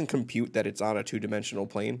 It doesn't compute that it's on a 2-dimensional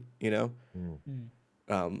plane.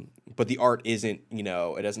 But the art isn't,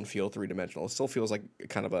 it doesn't feel three-dimensional. It still feels like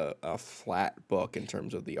kind of a flat book in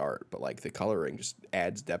terms of the art, but like the coloring just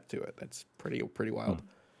adds depth to it. That's pretty wild.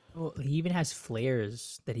 Well, he even has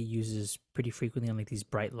flares that he uses pretty frequently on like these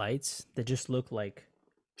bright lights that just look like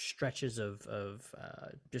stretches of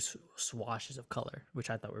just swashes of color, which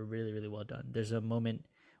I thought were really really well done. There's a moment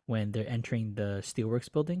when they're entering the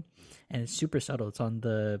steelworks building, and it's super subtle. It's on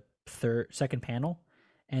the second panel,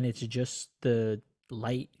 and it's just the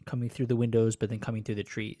light coming through the windows, but then coming through the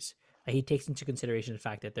trees. He takes into consideration the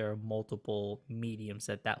fact that there are multiple mediums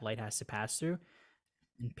that light has to pass through,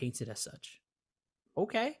 and paints it as such.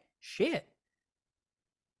 Okay, shit.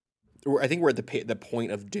 I think we're at the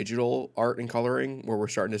point of digital art and coloring where we're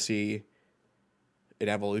starting to see an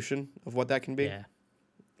evolution of what that can be. Yeah,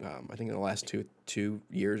 I think in the last two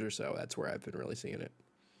years or so, that's where I've been really seeing it.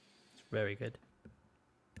 it's very good.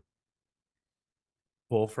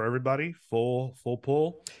 Pull for everybody. Full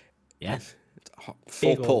pull. Yeah. It's a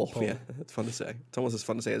full Big ol' pull. pull. Yeah, it's fun to say. It's almost as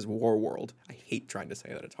fun to say as War World. I hate trying to say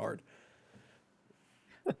that. It's hard.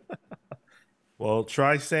 Well,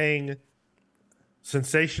 try saying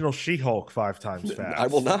sensational She-Hulk 5 times fast. I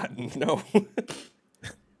will not. No.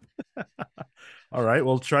 All right.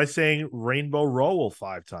 Well, try saying Rainbow Rowell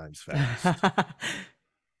 5 times fast.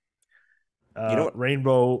 You know what?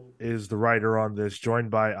 Rainbow is the writer on this, joined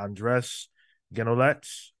by Andres Genolet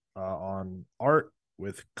on art,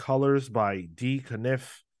 with colors by D.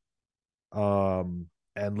 Caniff,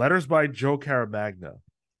 and letters by Joe Caramagna.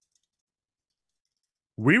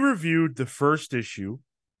 We reviewed the first issue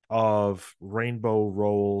of Rainbow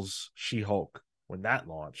Rowell's She-Hulk when that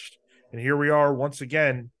launched. And here we are once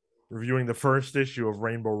again reviewing the first issue of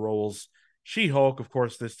Rainbow Rowell's She-Hulk. Of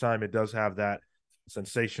course, this time it does have that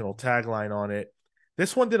sensational tagline on it.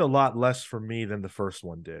 This one did a lot less for me than the first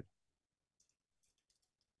one did.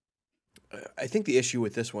 I think the issue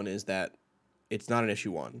with this one is that it's not an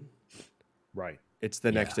issue 1. Right. It's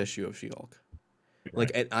the next issue of She-Hulk.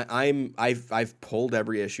 Like, and I've pulled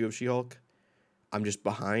every issue of She-Hulk. I'm just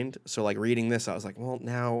behind. So like reading this, I was like, well,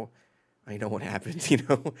 now I know what happened.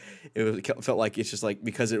 It felt like it's just like,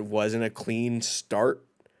 because it wasn't a clean start.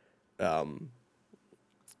 I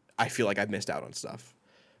feel like I've missed out on stuff.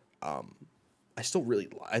 I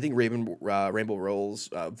think Rainbow Rowell's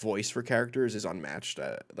voice for characters is unmatched.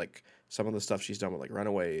 Like some of the stuff she's done with like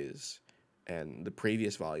Runaways and the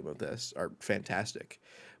previous volume of this are fantastic.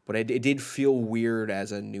 But it did feel weird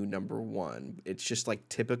as a new number 1. It's just like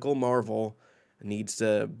typical Marvel, needs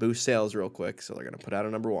to boost sales real quick, so they're gonna put out a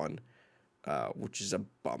number 1, which is a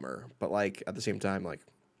bummer. But like at the same time, like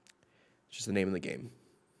it's just the name of the game.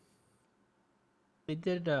 They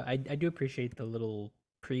did. I do appreciate the little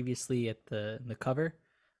previously at the cover.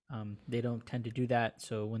 They don't tend to do that,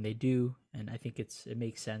 so when they do, and I think it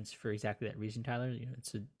makes sense for exactly that reason, Tyler.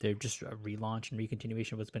 They're just a relaunch and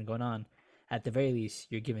recontinuation of what's been going on. At the very least,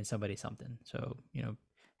 you're giving somebody something. So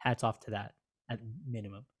hats off to that at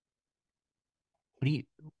minimum. What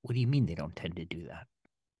do you mean they don't tend to do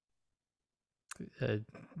that?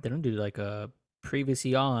 They don't do like a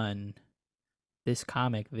previously on this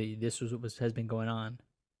comic. This was what has been going on.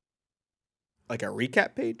 Like a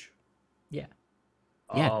recap page? Yeah.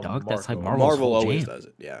 Yeah, dog. That's like Marvel's Marvel whole always jam. does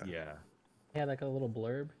it. Yeah. Yeah. Yeah, like a little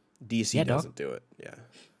blurb. DC Yeah, dog. doesn't do it. Yeah.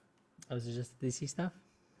 Oh, is it just DC stuff?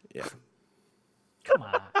 Yeah. Come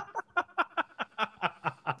on.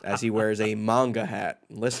 As he wears a manga hat.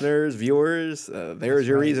 Listeners, viewers, there's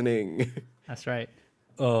your right. reasoning. That's right.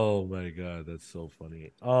 Oh my god, that's so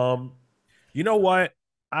funny. You know what?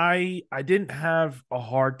 I didn't have a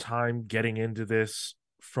hard time getting into this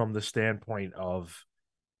from the standpoint of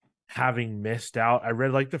having missed out. I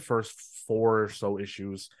read like the first 4 or so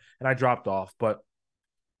issues and I dropped off, but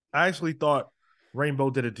I actually thought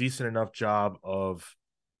Rainbow did a decent enough job of,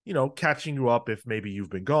 catching you up if maybe you've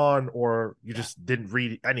been gone or you just didn't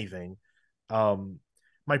read anything.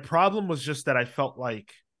 My problem was just that I felt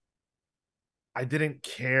like I didn't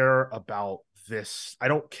care about this. I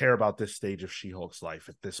don't care about this stage of She-Hulk's life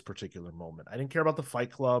at this particular moment. I didn't care about the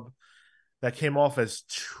Fight Club. That came off as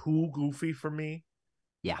too goofy for me.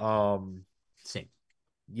 Yeah. Same.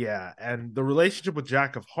 Yeah, and the relationship with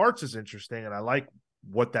Jack of Hearts is interesting, and I like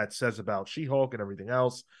what that says about She-Hulk and everything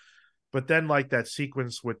else. But then, like that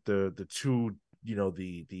sequence with the two,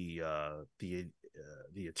 the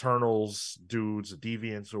Eternals dudes, the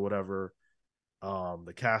Deviants or whatever,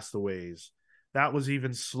 the Castaways, that was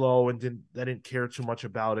even slow, and I didn't care too much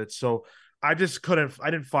about it. So I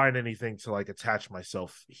didn't find anything to like attach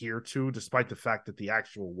myself here to, despite the fact that the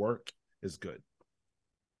actual work is good.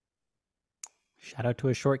 Shout out to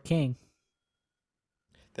a short king.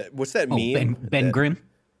 What's that Oh, meme? Ben Grimm.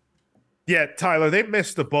 Yeah, Tyler, they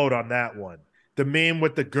missed the boat on that one. The meme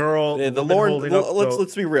with the girl, The woman Lauren. holding up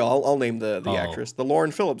Let's be real. I'll name the Oh. actress, the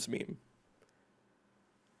Lauren Phillips meme.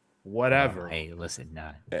 whatever. Hey, listen,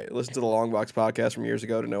 Hey, listen to the Long Box podcast from years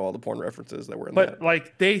ago to know all the porn references that were in But that.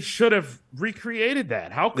 like they should have recreated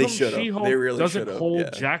that. How They come should've. She-Hulk They really doesn't should've, hold yeah.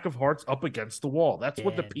 Jack of Hearts up against the wall? That's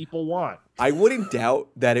what the Dan. people want. I wouldn't doubt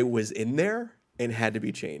that it was in there and had to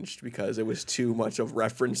be changed because it was too much of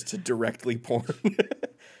reference to directly porn.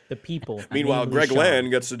 The people. Meanwhile, namely Greg Sean.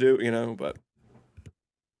 Land gets to do, but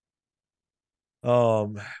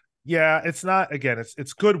Yeah, it's not, again,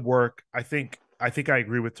 it's good work. I think I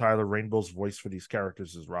agree with Tyler. Rainbow's voice for these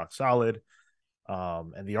characters is rock solid.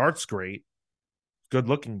 And the art's great. Good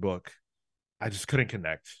looking book. I just couldn't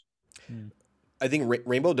connect. I think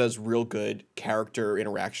Rainbow does real good character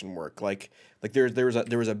interaction work. Like there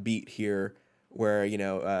was a beat here where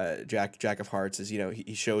Jack of Hearts is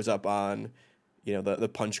he shows up on the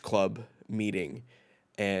Punch Club meeting,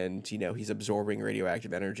 and he's absorbing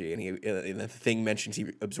radioactive energy, and the thing mentions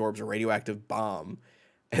he absorbs a radioactive bomb,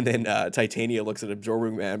 and then Titania looks at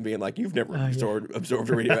Absorbing Man being like, "You've never absorbed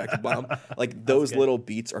a radioactive bomb." Like those little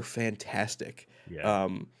beats are fantastic. Yeah.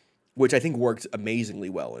 Which I think worked amazingly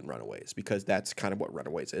well in Runaways because that's kind of what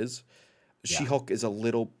Runaways is. Yeah. She-Hulk is a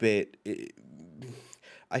little bit.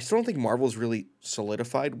 I still don't think Marvel's really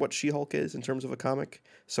solidified what She-Hulk is in terms of a comic.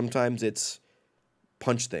 Sometimes it's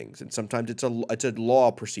punch things, and sometimes it's a law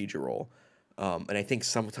procedural, and I think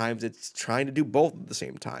sometimes it's trying to do both at the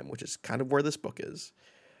same time, which is kind of where this book is.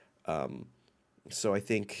 So I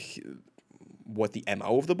think what the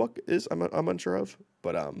MO of the book is, I'm unsure of,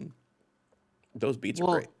 but those beats are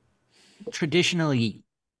great. Traditionally,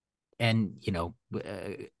 and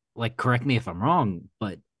like, correct me if I'm wrong,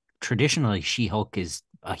 but traditionally She-Hulk is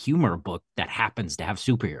a humor book that happens to have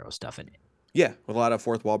superhero stuff in it. Yeah, with a lot of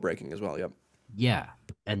fourth wall breaking as well. Yep. Yeah,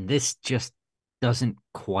 and this just doesn't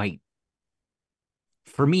quite,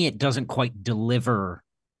 for me, it doesn't quite deliver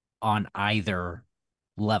on either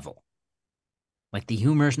level. Like the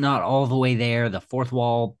humor's not all the way there, the fourth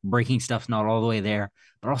wall breaking stuff's not all the way there,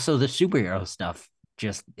 but also the superhero stuff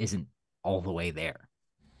just isn't all the way there.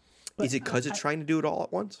 But is it because it's trying to do it all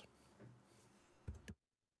at once?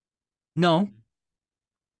 No,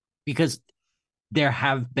 because there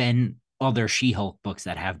have been other She-Hulk books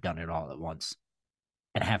that have done it all at once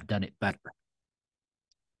and have done it better.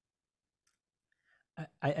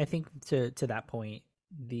 I think to that point,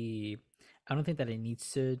 I don't think that it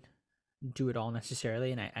needs to do it all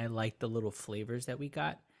necessarily, and I like the little flavors that we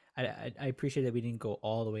got. I appreciate that we didn't go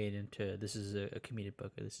all the way into this is a comedic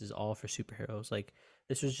book, or this is all for superheroes. Like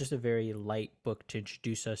this was just a very light book to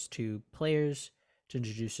introduce us to players, to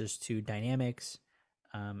introduce us to dynamics,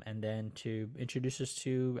 and then to introduce us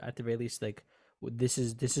to, at the very least, like this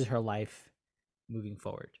is her life moving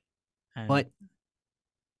forward. And But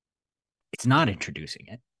it's not introducing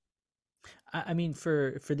it. I mean,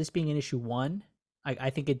 for this being in issue 1, I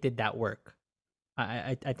think it did that work.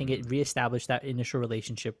 I think it reestablished that initial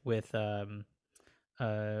relationship with what's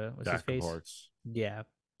Jack his face? of Hearts. Yeah,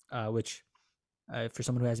 which for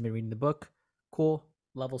someone who hasn't been reading the book, cool,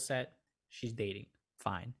 level set. She's dating,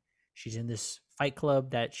 fine. She's in this fight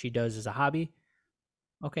club that she does as a hobby.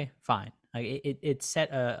 Okay, fine. Like it set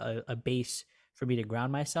a base for me to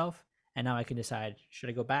ground myself, and now I can decide, should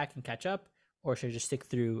I go back and catch up, or should I just stick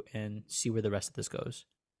through and see where the rest of this goes?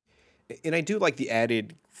 And I do like the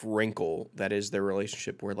added wrinkle that is their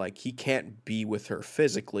relationship, where like he can't be with her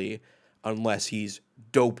physically unless he's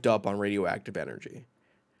doped up on radioactive energy.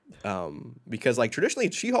 Because like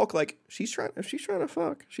traditionally She-Hulk, like if she's trying to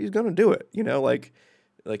fuck, she's gonna do it. Like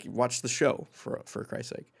watch the show for Christ's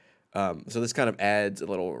sake. So this kind of adds a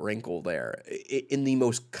little wrinkle there in the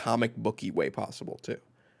most comic booky way possible too.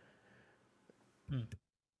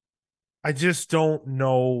 I just don't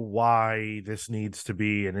know why this needs to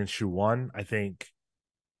be an issue 1. I think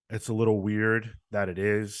it's a little weird that it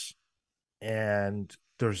is. And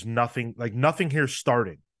there's nothing here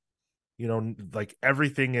starting. Like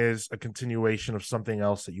everything is a continuation of something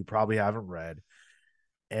else that you probably haven't read.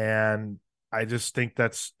 And I just think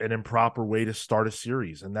that's an improper way to start a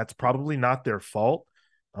series. And that's probably not their fault.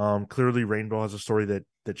 Clearly Rainbow has a story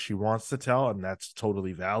that she wants to tell, and that's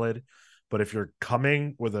totally valid. But if you're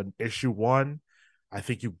coming with an issue 1, I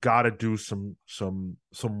think you got to do some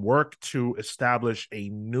work to establish a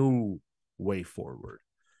new way forward,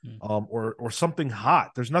 or something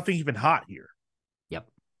hot. There's nothing even hot here. Yep.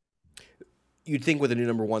 You'd think with a new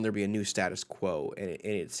number 1 there'd be a new status quo, and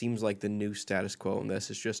it seems like the new status quo in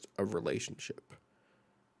this is just a relationship,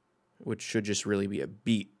 which should just really be a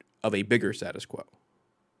beat of a bigger status quo.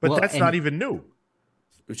 But that's not even new.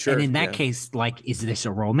 Sure, and in that case, like, is this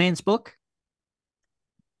a romance book?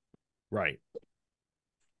 Right.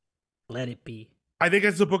 Let it be. I think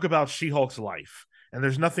it's a book about She-Hulk's life, and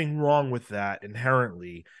there's nothing wrong with that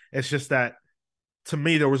inherently. It's just that to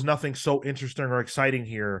me, there was nothing so interesting or exciting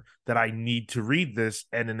here that I need to read this.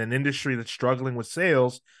 And in an industry that's struggling with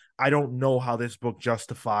sales, I don't know how this book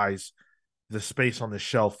justifies the space on the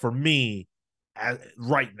shelf for me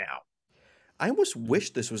right now. I almost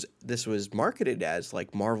wish this was marketed as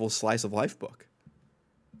like Marvel's slice of life book,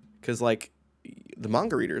 because like the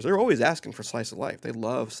manga readers, they're always asking for slice of life. They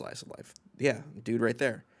love slice of life. Yeah, dude, right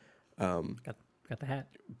there. Got the hat.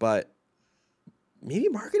 But maybe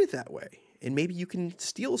market it that way, and maybe you can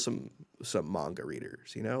steal some manga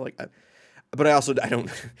readers. You know, but I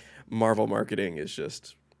don't. Marvel marketing is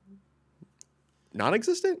just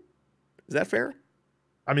non-existent. Is that fair?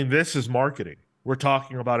 I mean, this is marketing. We're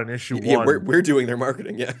talking about an issue Yeah, one. we're doing their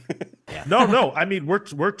marketing. Yeah. No. I mean,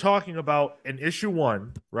 we're talking about an issue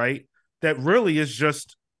one, right? That really is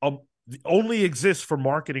just only exists for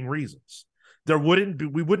marketing reasons.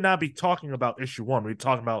 We would not be talking about issue one. We'd be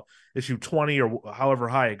talking about issue 20 or however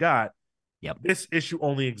high it got. Yep. This issue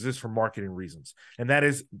only exists for marketing reasons, and that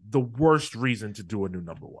is the worst reason to do a new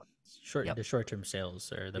number one. The short-term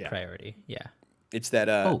sales are the priority. Yeah. It's that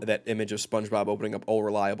that image of SpongeBob opening up All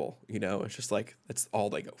Reliable. You know, it's just like that's all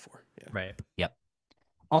they go for. Yeah. Right. Yep.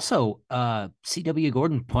 Also, C.W.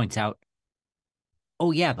 Gordon points out,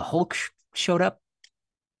 oh yeah, the Hulk showed up.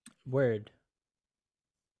 Word.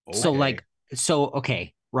 Okay.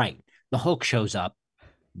 Okay, right. The Hulk shows up.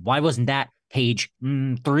 Why wasn't that page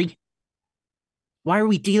 3? Why are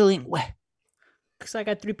we dealing with? Because I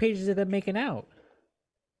got 3 pages of them making out.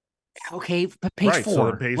 Okay, but page 4.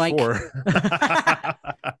 So page 4.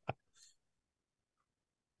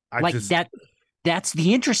 That's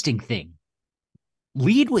the interesting thing.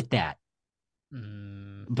 Lead with that.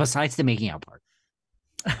 Besides the making out part.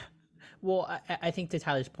 Well, I think to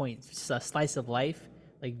Tyler's point, a slice of life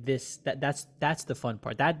like this. That's the fun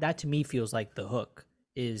part. That to me feels like the hook.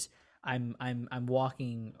 Is I'm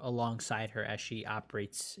walking alongside her as she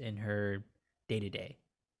operates in her day to day.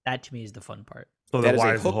 That to me is the fun part. So then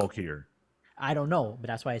why is the Hulk here? I don't know, but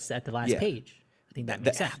that's why it's at the last page. I think that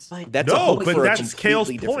makes sense. That's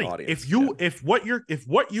Kale's point. Audience. If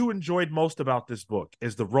what you enjoyed most about this book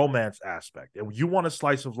is the romance aspect, and you want a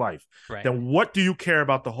slice of life, then what do you care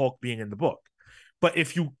about the Hulk being in the book? But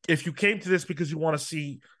if you came to this because you want to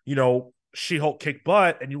see, She-Hulk kick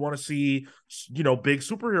butt and you want to see, big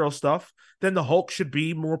superhero stuff, then the Hulk should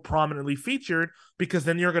be more prominently featured, because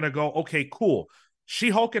then you're going to go, okay, cool.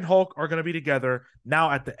 She-Hulk and Hulk are going to be together.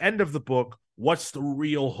 Now at the end of the book, what's the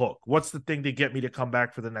real hook? What's the thing to get me to come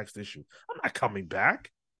back for the next issue? I'm not coming back.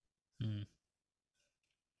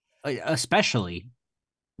 Especially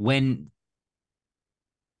when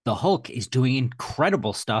the Hulk is doing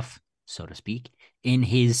incredible stuff, so to speak, in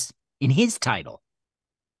his title.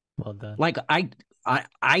 Well done. Like I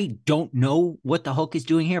don't know what the Hulk is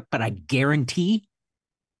doing here, but I guarantee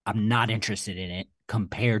I'm not interested in it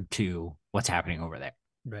compared to what's happening over there.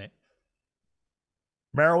 Right.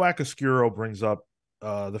 Marowak Oscuro brings up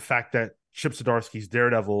the fact that Chip Zdarsky's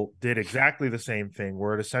Daredevil did exactly the same thing,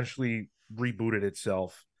 where it essentially rebooted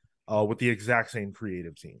itself with the exact same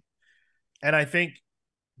creative team. And I think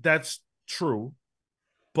that's true.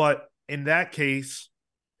 But in that case,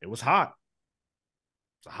 it was hot.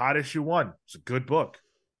 It's a hot issue 1. It's a good book.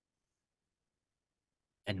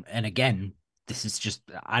 And again, this is just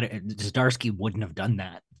Zdarsky wouldn't have done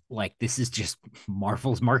that. Like, this is just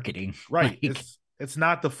Marvel's marketing. Right. Like, it's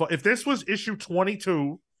not the fun. If this was issue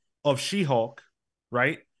 22 of She-Hulk,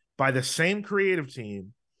 right, by the same creative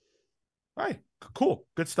team, right, cool,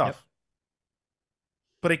 good stuff. Yep.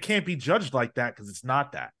 But it can't be judged like that because it's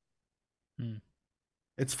not that.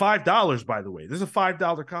 It's $5, by the way. This is a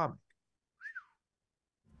 $5 comic.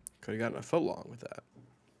 Could have gotten a foot long with that.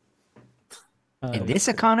 In this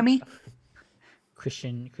economy?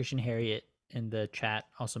 Christian Harriet in the chat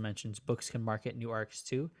also mentions books can market new arcs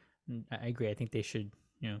too. And I agree. I think they should,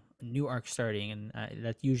 a new arc starting, and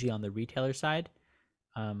that's usually on the retailer side.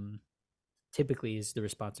 Typically is the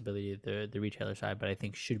responsibility of the retailer side, but I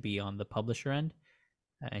think should be on the publisher end.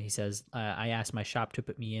 He says, I asked my shop to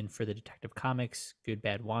put me in for the Detective Comics, Good,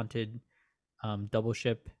 Bad, Wanted, double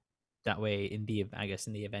ship. That way, in the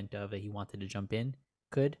event of that he wanted to jump in,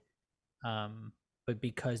 could. But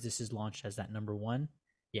because this is launched as that number 1,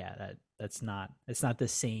 it's not the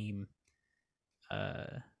same.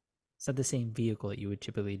 It's not the same vehicle that you would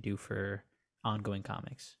typically do for ongoing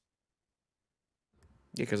comics.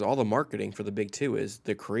 Yeah, because all the marketing for the big 2 is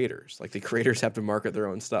the creators. Like, the creators have to market their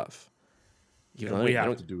own stuff. They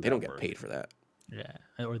don't get paid for that. Yeah,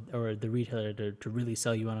 or the retailer to really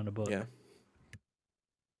sell you on a book. Yeah.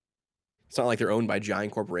 It's not like they're owned by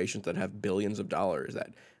giant corporations that have billions of dollars.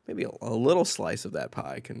 That maybe a little slice of that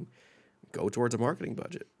pie can go towards a marketing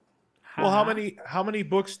budget. Well, how many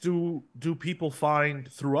books do people find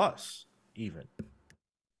through us, even?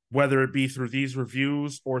 Whether it be through these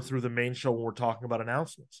reviews or through the main show when we're talking about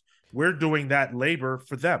announcements. We're doing that labor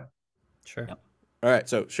for them. Sure. Yep. All right,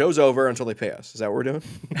 so show's over until they pay us. Is that what we're doing?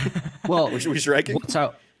 Well, we striking?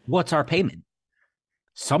 What's our payment?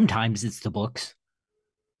 Sometimes it's the books,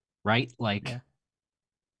 right? Like, Yeah.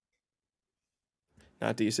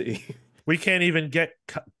 Not DC. We can't even get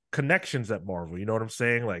connections at Marvel. You know what I'm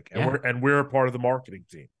saying? Like, Yeah. and we're a part of the marketing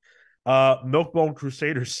team. Milkbone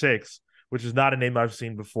Crusader 6, which is not a name I've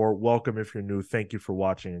seen before. Welcome if you're new. Thank you for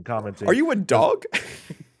watching and commenting. Are you a dog?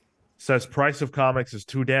 Says price of comics is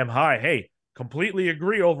too damn high. Hey, completely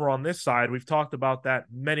agree over on this side. We've talked about that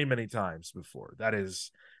many, many times before. That is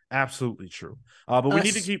absolutely true. But we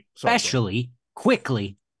need to keep... Sorry, especially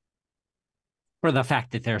quickly for the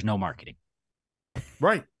fact that there's no marketing.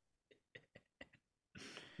 right.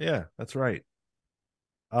 Yeah, that's right.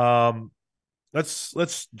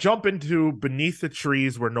 Let's jump into Beneath the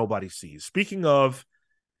Trees Where Nobody Sees. Speaking of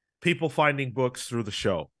people finding books through the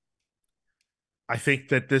show, I think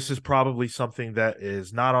that this is probably something that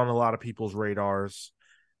is not on a lot of people's radars.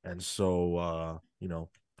 And so,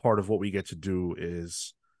 part of what we get to do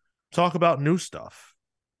is talk about new stuff.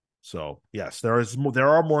 So, yes, there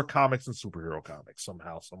are more comics than superhero comics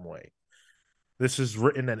somehow, some way. This is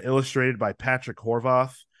written and illustrated by Patrick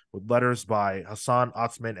Horvath with letters by Hassan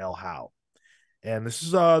Otsman El How. And this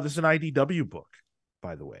is an IDW book,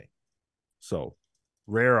 by the way. So,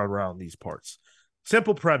 rare around these parts.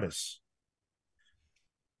 Simple premise.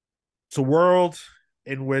 It's a world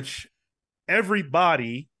in which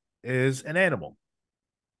everybody is an animal.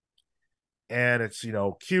 And it's,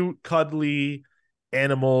 cute, cuddly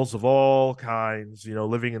animals of all kinds,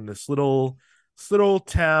 living in this little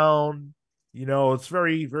town. It's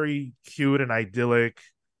very, very cute and idyllic,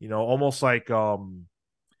 almost like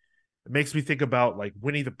it makes me think about like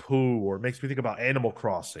Winnie the Pooh, or it makes me think about Animal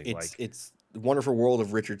Crossing. It's the Wonderful World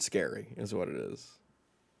of Richard Scarry is what it is.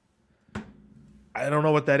 I don't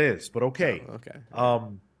know what that is, but okay. Oh,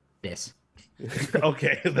 okay. This.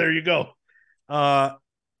 Okay, there you go.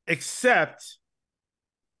 Except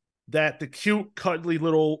that the cute, cuddly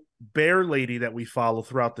little bear lady that we follow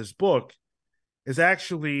throughout this book is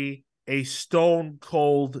actually a stone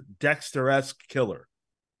cold Dexter-esque killer.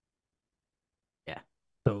 Yeah.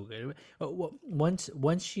 So good.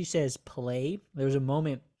 Once she says play, there's a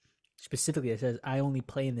moment specifically that says, I only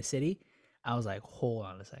play in the city. I was like, hold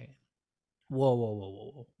on a second.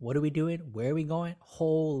 Whoa. What are we doing? Where are we going?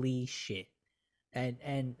 Holy shit.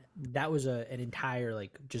 And that was an entire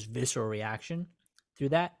like just visceral reaction through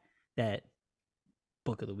that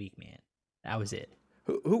book of the week, man. That was it.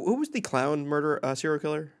 Who was the clown murder serial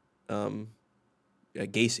killer?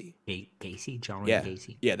 Gacy. Gacy? John Yeah.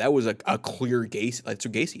 Gacy? Yeah, that was a clear Gacy. That's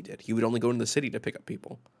what Gacy did. He would only go into the city to pick up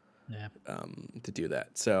people. Yeah. To do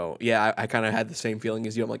that. So, yeah, I kind of had the same feeling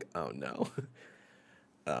as you. I'm like, oh, no.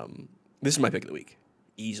 This is my pick of the week.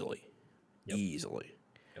 Easily. Yep. Easily.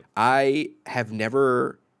 Yep. I have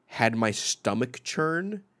never had my stomach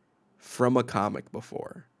churn from a comic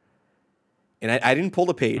before. And I didn't pull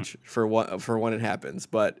the page for when it happens,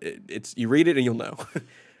 but it's you read it and you'll know.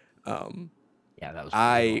 Yeah, that was.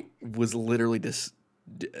 I was literally just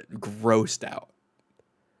grossed out,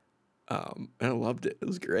 and I loved it. It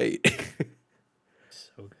was great.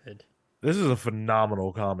 So good. This is a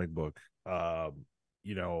phenomenal comic book.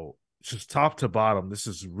 Just top to bottom, this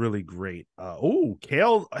is really great.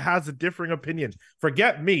 Kale has a differing opinion.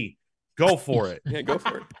 Forget me. Go for it. Yeah, go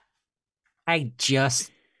for it.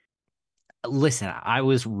 Listen, I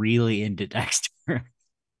was really into Dexter,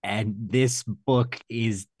 and this book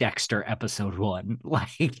is Dexter episode 1.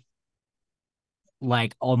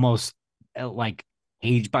 Like almost like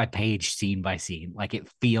page by page, scene by scene. Like it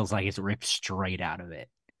feels like it's ripped straight out of it.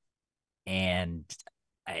 And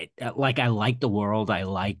I like the world. I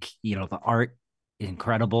like, the art is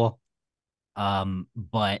incredible.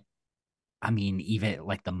 But I mean, even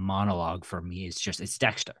like the monologue for me is just, it's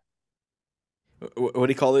Dexter. What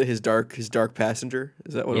do you call it? His dark passenger?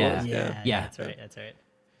 Is that what it was? Yeah. Yeah. That's right. That's right.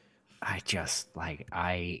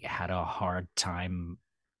 I had a hard time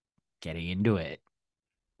getting into it.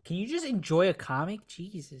 Can you just enjoy a comic?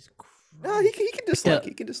 Jesus Christ. No, he can dislike.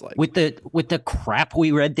 He can dislike. With the crap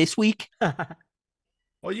we read this week.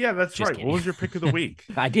 Well, yeah, that's Just right. kidding. What was your pick of the week?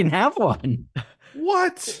 I didn't have one.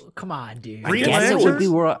 What? Come on, dude. Green I guess it would be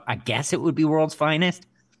Lantern? I guess it would be World's Finest.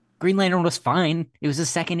 Green Lantern was fine. It was the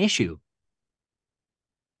second issue.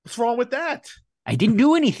 What's wrong with that? I didn't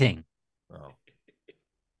do anything. Oh.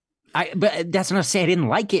 But that's not to say I didn't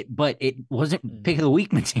like it, but it wasn't pick of the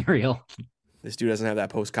week material. This dude doesn't have that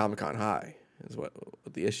post Comic Con high. Is what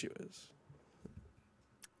the issue is.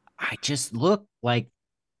 I just look like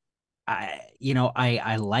I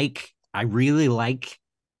really like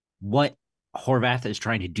what Horvath is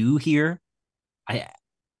trying to do here.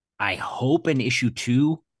 I hope in issue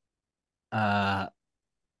 2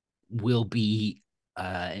 will be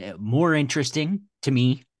more interesting to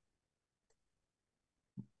me.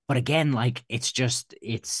 But again, like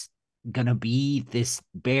it's gonna be this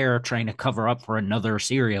bear trying to cover up for another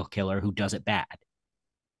serial killer who does it bad,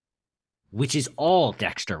 which is all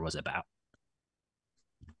Dexter was about.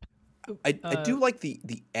 I do like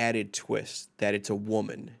the added twist that it's a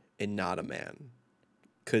woman and not a man,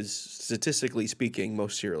 because statistically speaking,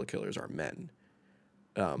 most serial killers are men.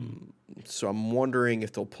 So I'm wondering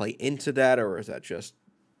if they'll play into that, or is that just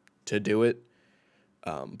to do it?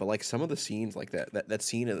 But like some of the scenes, like that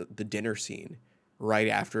scene of the dinner scene right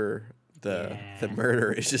after the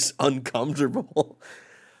murder is just uncomfortable.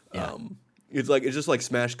 Yeah. It's just like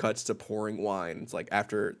smash cuts to pouring wine. It's like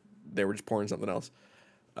after they were just pouring something else.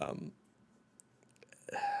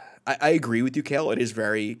 I agree with you, Kale. It is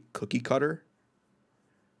very cookie cutter.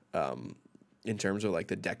 In terms of like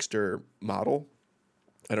the Dexter model,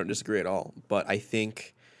 I don't disagree at all. But I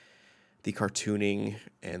think the cartooning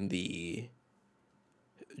and the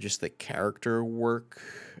character work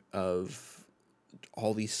of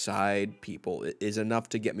all these side people is enough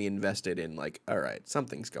to get me invested in, like, all right,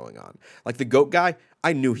 something's going on. Like the goat guy,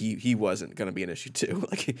 I knew he wasn't gonna be an issue 2,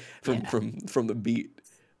 like from the beat.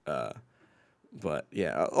 But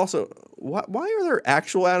yeah, also, why are there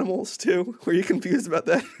actual animals too? Were you confused about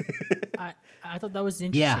that? I thought that was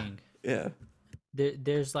interesting. Yeah.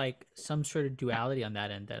 There's like some sort of duality on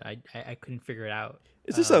that end that I couldn't figure it out.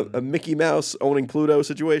 Is this a Mickey Mouse owning Pluto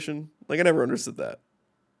situation? Like, I never understood that.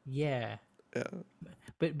 Yeah. Yeah.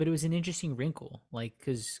 But it was an interesting wrinkle, like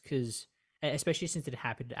because especially since it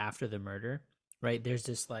happened after the murder, right? There's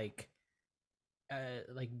this like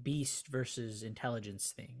beast versus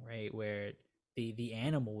intelligence thing, right? Where the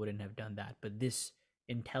animal wouldn't have done that, but this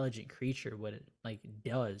intelligent creature would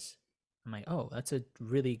does. I'm like, oh, that's a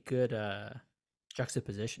really good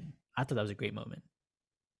juxtaposition. I thought that was a great moment.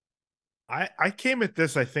 I came at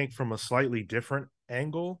this, I think, from a slightly different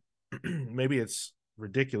angle. Maybe it's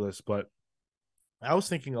ridiculous, but I was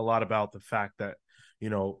thinking a lot about the fact that,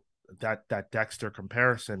 that Dexter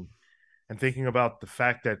comparison, and thinking about the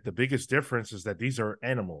fact that the biggest difference is that these are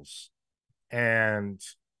animals and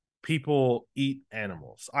people eat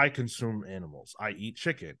animals. I consume animals. I eat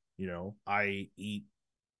chicken, I eat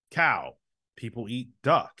cow. People eat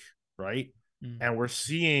duck, right? And we're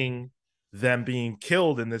seeing them being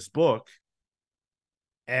killed in this book.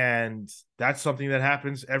 And that's something that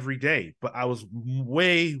happens every day. But I was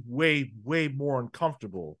way, way, way more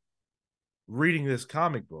uncomfortable reading this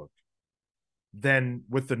comic book than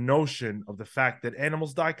with the notion of the fact that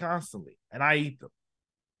animals die constantly and I eat them.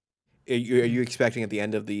 Are you expecting at the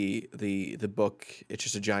end of the book it's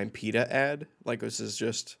just a giant PETA ad? Like, this is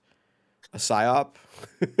just a psyop?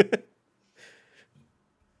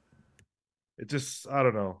 It just, I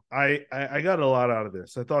don't know. I got a lot out of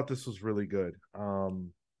this. I thought this was really good.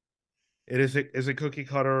 Is it cookie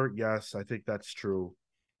cutter? Yes, I think that's true.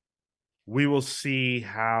 We will see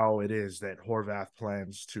how it is that Horvath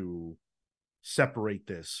plans to separate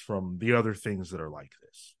this from the other things that are like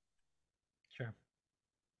this. Sure.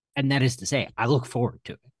 And that is to say, I look forward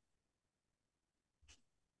to it.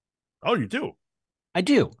 Oh, you do? I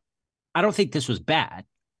do. I don't think this was bad.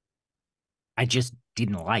 I just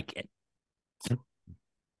didn't like it.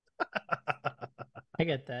 I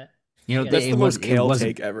get that. That's the most Kale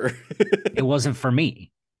take ever. It wasn't for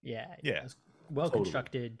me. Yeah. Yeah. Well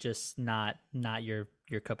constructed, just not your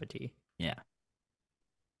cup of tea. Yeah.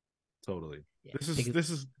 Totally. Yeah.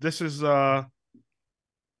 This is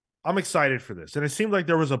I'm excited for this. And it seemed like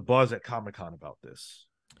there was a buzz at Comic-Con about this.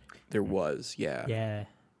 There was, yeah. Yeah.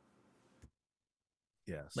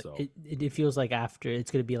 Yeah, so it feels like after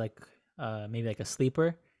it's gonna be like maybe like a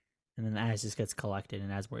sleeper, and then as this gets collected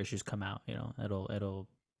and as more issues come out, it'll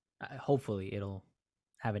hopefully it'll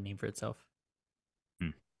have a name for itself.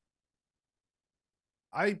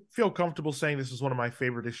 I feel comfortable saying this is one of my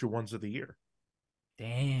favorite issue 1s of the year.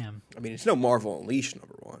 Damn. I mean, it's no Marvel Unleashed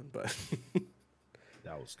 #1, but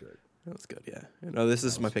that was good. That was good, yeah. No, this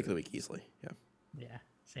is my pick of the week easily. Yeah. Yeah,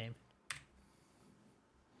 same.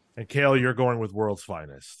 And Kale, you're going with World's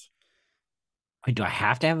Finest. Wait, do I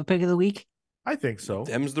have to have a pick of the week? I think so.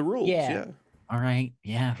 Them's the rules, yeah. All right.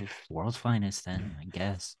 Yeah, World's Finest then, I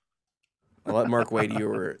guess. I'll let Mark Wade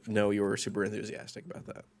know you were super enthusiastic about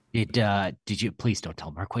that. Did you please don't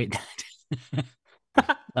tell Mark Wade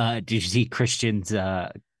that? Did you see Christian's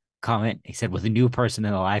comment? He said, with a new person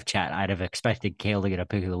in the live chat, I'd have expected Kale to get a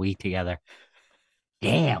pick of the week together.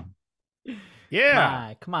 Damn.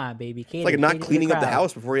 Yeah. Come on, baby. It's like not cleaning up the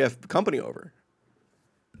house before you have company over.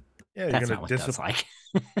 Yeah, That's not what that's like.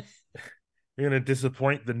 You're going to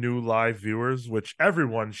disappoint the new live viewers, which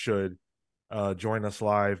everyone should join us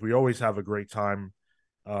live. We always have a great time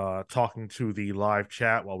talking to the live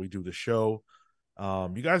chat while we do the show.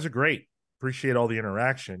 You guys are great. Appreciate all the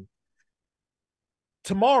interaction.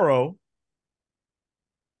 Tomorrow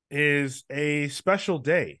is a special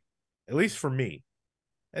day, at least for me,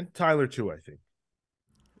 and Tyler too, I think.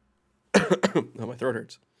 Oh, my throat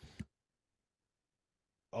hurts.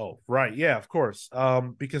 Oh, right. Yeah, of course.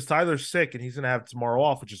 Because Tyler's sick and he's going to have tomorrow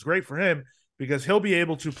off, which is great for him because he'll be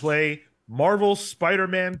able to play Marvel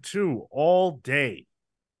Spider-Man 2 all day.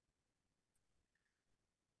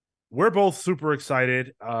 We're both super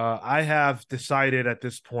excited. I have decided at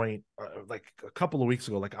this point, like a couple of weeks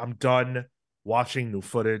ago, like I'm done watching new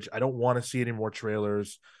footage. I don't want to see any more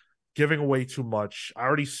trailers, giving away too much. I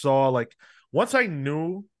already saw, like, once I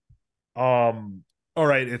knew, all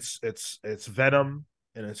right, it's Venom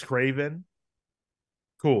and it's Kraven.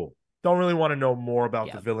 Cool. Don't really want to know more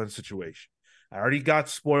about the villain situation. I already got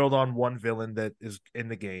spoiled on one villain that is in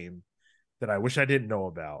the game that I wish I didn't know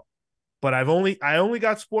about. But I only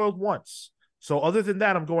got spoiled once. So other than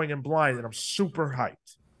that, I'm going in blind and I'm super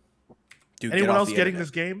hyped. Dude, anyone else getting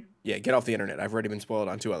this game? Yeah, get off the internet. I've already been spoiled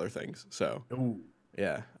on 2 other things. So Ooh.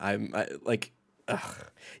 Yeah, I like.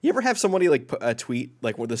 You ever have somebody like put a tweet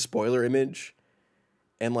like with a spoiler image,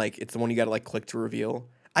 and like it's the one you got to like click to reveal?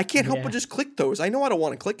 I can't help but just click those. I know I don't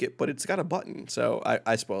want to click it, but it's got a button, so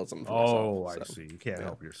I spoiled something for myself. Oh, I see. You can't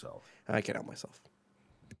help yourself. I can't help myself.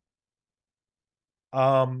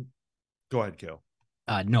 Go ahead, Gil.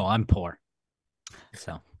 No, I'm poor.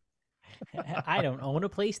 So I don't own a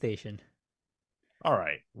PlayStation. All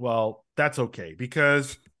right. Well, that's okay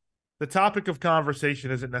because the topic of conversation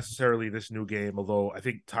isn't necessarily this new game, although I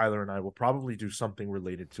think Tyler and I will probably do something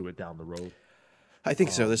related to it down the road. I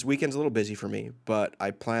think so. This weekend's a little busy for me, but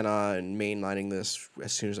I plan on mainlining this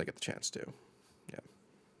as soon as I get the chance to. Yeah.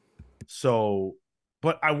 So,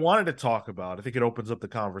 but I wanted to talk about, I think it opens up the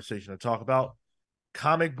conversation to talk about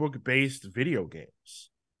comic book based video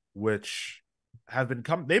games, which have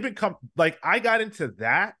like I got into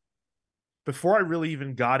that before I really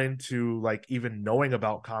even got into like even knowing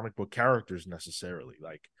about comic book characters necessarily.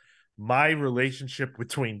 Like my relationship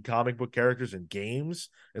between comic book characters and games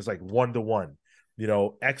is like 1-to-1. You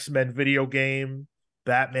know, X-Men video game,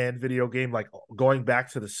 Batman video game, like going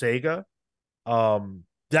back to the Sega.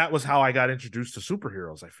 That was how I got introduced to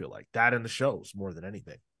superheroes. I feel like that in the shows more than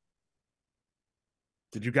anything.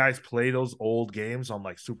 Did you guys play those old games on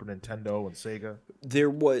like Super Nintendo and Sega? There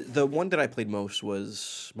was the one that I played most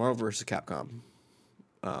was Marvel vs. Capcom.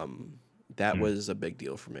 That was a big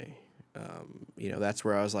deal for me. You know, that's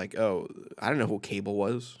where I was like, oh, I don't know who Cable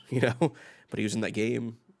was, you know, but he was in that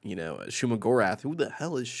game. You know, Shuma Gorath. Who the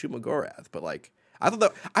hell is Shuma Gorath? But like, I thought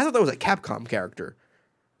that was a Capcom character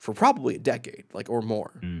for probably a decade, like or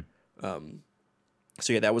more.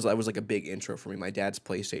 So yeah, that was like a big intro for me. My dad's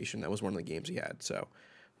PlayStation, that was one of the games he had, so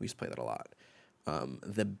we used to play that a lot.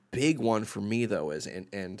 The big one for me though is,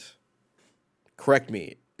 and correct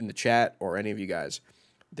me in the chat or any of you guys,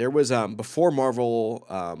 there was before Marvel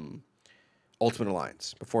Ultimate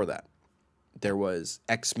Alliance. Before that, there was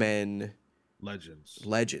X-Men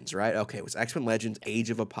Legends, right? Okay, it was X-Men Legends: Age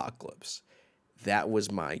of Apocalypse. That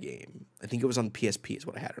was my game. I think it was on PSP is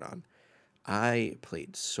what I had it on. I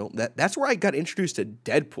played that's where I got introduced to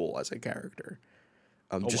Deadpool as a character.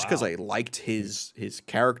 Just because I liked his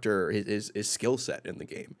character, his skill set in the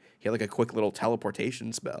game. He had like a quick little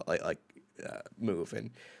teleportation spell, move,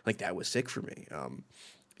 and like that was sick for me.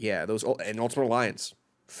 Yeah, those and Ultimate Alliance,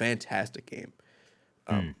 fantastic game.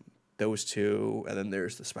 Those two, and then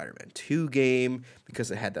there's the Spider-Man 2 game because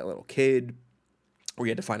it had that little kid where you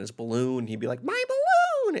had to find his balloon. He'd be like, "My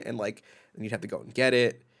balloon," and you'd have to go and get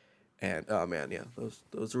it. And oh man, yeah,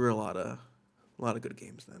 those were a lot of good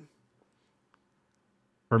games then.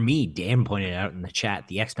 For me, Dan pointed out in the chat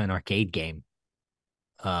the X-Men arcade game.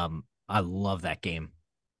 I love that game.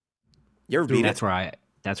 You ever beat it?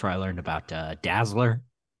 That's where I learned about Dazzler.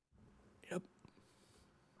 Yep.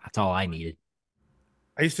 That's all I needed.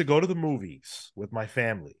 I used to go to the movies with my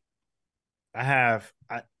family. I have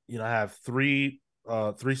three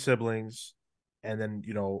siblings, and then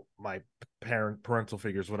my parental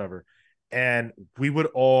figures, whatever, and we would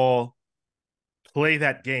all play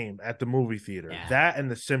that game at the movie theater. Yeah. That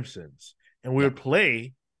and The Simpsons. and we would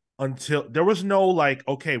play until there was no like,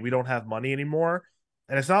 okay, we don't have money anymore.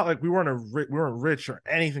 And it's not like we weren't rich or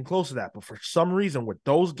anything close to that, but for some reason with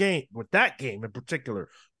that game in particular,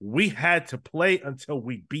 we had to play until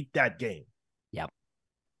we beat that game. Yep.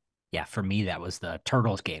 Yeah, for me that was the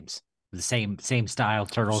Turtles games. The same style,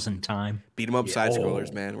 Turtles in Time. Beat 'em up side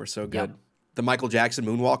scrollers, man. We're so good. Yep. The Michael Jackson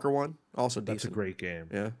Moonwalker one, also decent. That's a great game.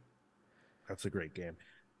 Yeah. That's a great game.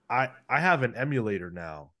 I have an emulator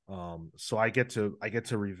now. So I get to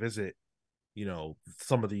revisit, you know,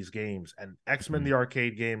 some of these games. And X-Men the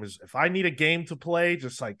arcade game is, if I need a game to play,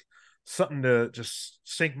 just like something to just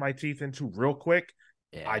sink my teeth into real quick,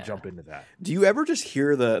 I jump into that. Do you ever just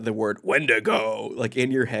hear the word Wendigo like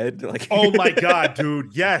in your head? Like, oh my god,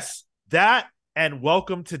 dude. Yes. That and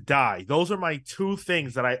Welcome to Die. Those are my two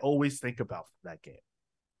things that I always think about from that game.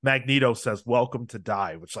 Magneto says "Welcome to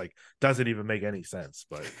Die," which like doesn't even make any sense.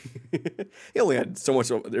 But he only had so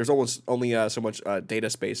much. There's almost only so much data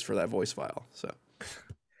space for that voice file. So,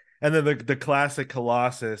 and then the classic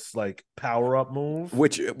Colossus like power up move,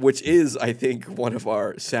 which is I think one of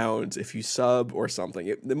our sounds. If you sub or something,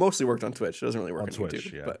 it mostly worked on Twitch. It doesn't really work on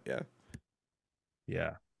Twitch, YouTube. Yeah. But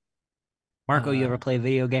yeah. Marco, you ever play a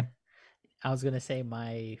video game? I was gonna say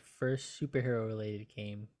my first superhero related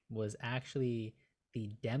game was actually the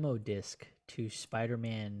demo disc to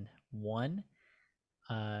Spider-Man 1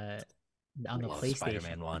 on the PlayStation.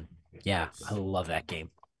 Spider-Man 1. Yeah, I love that game.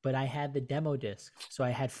 But I had the demo disc, so I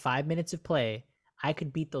had 5 minutes of play. I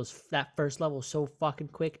could beat that first level so fucking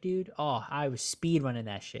quick, dude. Oh, I was speed running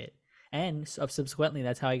that shit. And subsequently,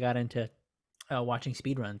 that's how I got into watching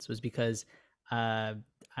speedruns, was because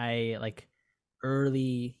I like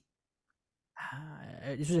early.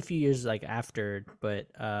 This was a few years like after, but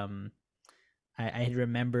I had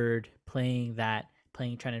remembered playing,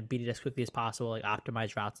 trying to beat it as quickly as possible, like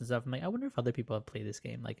optimize routes and stuff. I'm like, I wonder if other people have played this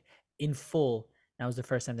game like in full. That was the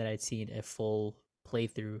first time that I'd seen a full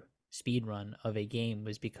playthrough speed run of a game,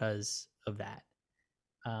 was because of that.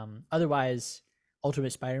 Otherwise,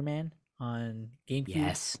 Ultimate Spider-Man on GameCube.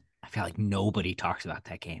 Yes, I feel like nobody talks about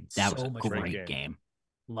that game. That was a great game.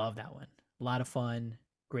 Love that one. A lot of fun,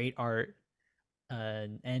 great art,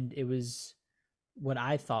 and it was what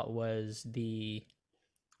I thought was the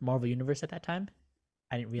Marvel Universe at that time.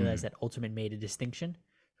 I didn't realize that Ultimate made a distinction.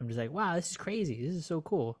 I'm just like, wow, this is crazy. This is so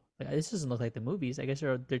cool. Like, this doesn't look like the movies. I guess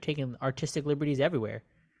they're taking artistic liberties everywhere.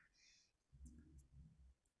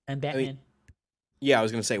 And Batman. I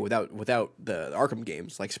was gonna say without the Arkham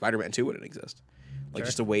games, like Spider-Man 2 wouldn't exist. Like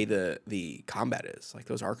just the way the combat is. Like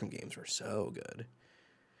those Arkham games were so good.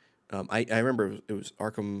 I remember it was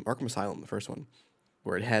Arkham Asylum, the first one,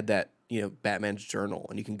 where it had that, you know, Batman's journal,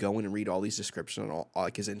 and you can go in and read all these descriptions on all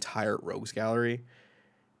like his entire rogues gallery.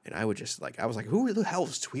 And I would just I was like, who the hell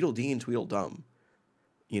is Tweedledee and Tweedledum?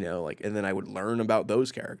 You know, like, and then I would learn about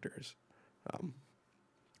those characters.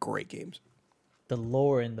 Great games. The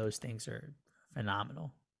lore in those things are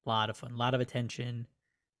phenomenal. A lot of fun, a lot of attention.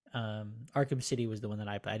 Arkham City was the one that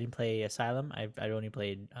I played. I didn't play Asylum. I only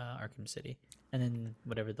played Arkham City, and then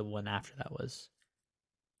whatever the one after that was.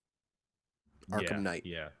 Arkham Knight.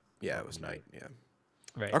 Yeah, it was Knight. Yeah,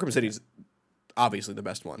 right. Arkham City's obviously the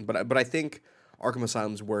best one, but I think Arkham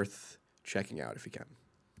Asylum's worth checking out if you can.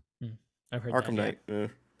 I've heard Arkham Knight.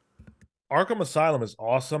 Arkham Asylum is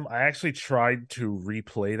awesome. I actually tried to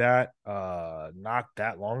replay that not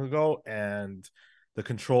that long ago, and the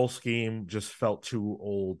control scheme just felt too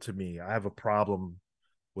old to me. I have a problem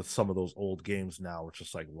with some of those old games now. It's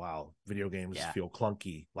just like, wow, video games feel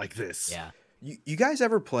clunky like this. Yeah. You guys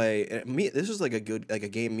ever play me? This was like a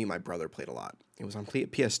game me and my brother played a lot. It was on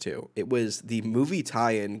PS2. It was the movie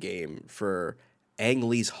tie-in game for Ang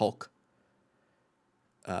Lee's Hulk.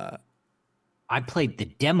 I played the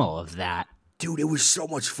demo of that. Dude, it was so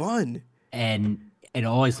much fun. And it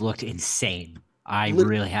always looked insane. I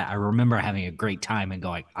remember having a great time and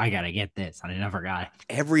going, I gotta get this. And I never got it.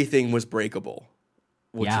 Everything was breakable,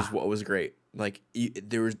 which is what was great. Like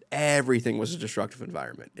everything was a destructive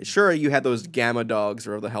environment. Sure, you had those gamma dogs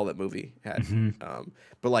or whatever the hell that movie had.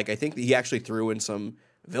 But like, I think he actually threw in some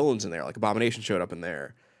villains in there. Like Abomination showed up in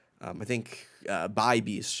there. I think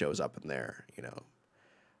Beast shows up in there. You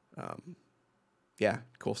know, yeah,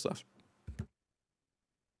 cool stuff.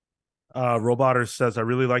 Roboter says, I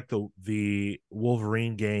really like the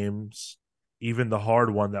Wolverine games, even the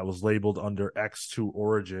hard one that was labeled under X2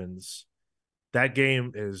 Origins. That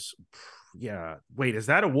game is, wait, is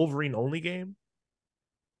that a Wolverine only game?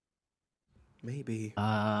 Maybe.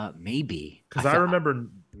 Maybe. Because I remember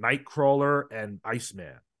Nightcrawler and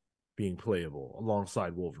Iceman being playable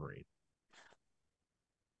alongside Wolverine.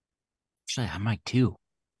 Actually, I might too.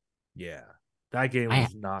 Yeah, that game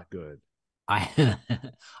was not good. I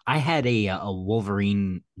I had a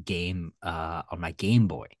Wolverine game on my Game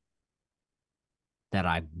Boy that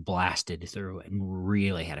I blasted through and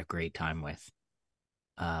really had a great time with.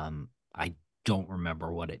 I don't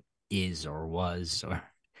remember what it is or was or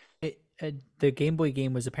The Game Boy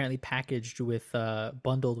game was apparently packaged with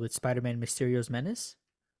bundled with Spider-Man Mysterio's Menace.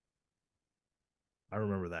 I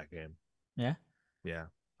remember that game. Yeah. Yeah.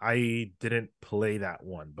 I didn't play that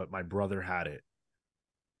one, but my brother had it.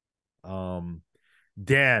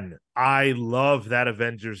 Dan, I love that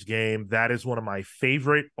Avengers game. That is one of my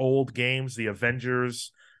favorite old games, the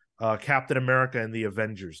Avengers, Captain America and the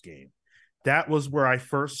Avengers game. That was where I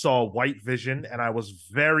first saw White Vision, and I was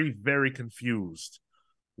very, very confused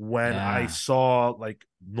when I yeah. saw like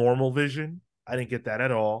normal vision. I didn't get that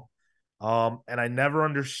at all. And I never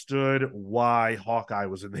understood why Hawkeye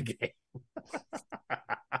was in the game.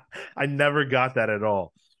 I never got that at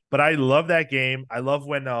all. But I love that game. I love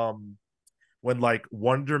when like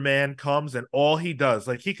Wonder Man comes and all he does,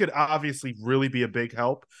 like he could obviously really be a big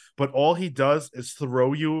help, but all he does is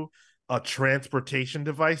throw you a transportation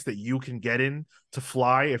device that you can get in to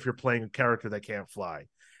fly if you're playing a character that can't fly.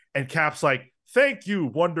 And Cap's like, "Thank you,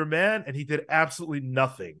 Wonder Man," and he did absolutely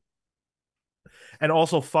nothing. And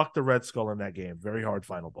also, fuck the Red Skull in that game. Very hard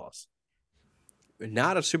final boss.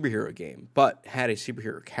 Not a superhero game, but had a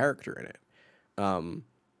superhero character in it.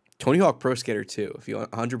 Tony Hawk Pro Skater 2. If you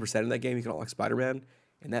 100% in that game, you can unlock Spider-Man,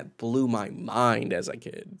 and that blew my mind as a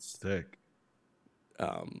kid. Sick.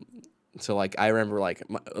 So like I remember like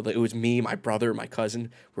it was me, my brother, my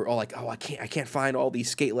cousin. We're all like, "Oh, I can't find all these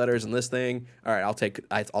skate letters in this thing. All right, I'll take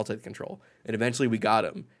the control." And eventually we got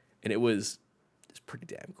him, and it was pretty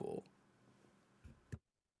damn cool.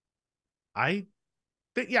 I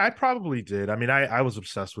think, yeah, I probably did. I mean, I was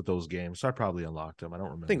obsessed with those games, so I probably unlocked them. I don't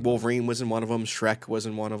remember. I think Wolverine was in one of them. Shrek was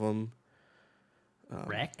in one of them.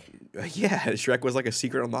 Wreck. Yeah, Shrek was like a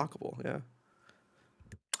secret unlockable. Yeah.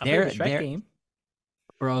 I played the Shrek there game.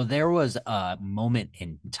 bro, there was a moment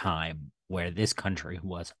in time where this country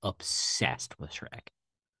was obsessed with Shrek.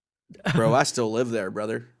 Bro, I still live there,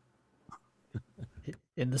 brother.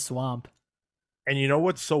 In the swamp. And you know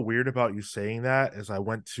what's so weird about you saying that is I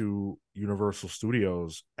went to Universal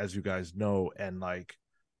Studios, as you guys know, and like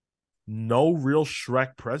no real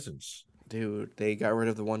Shrek presence. Dude, they got rid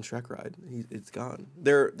of the one Shrek ride. It's gone.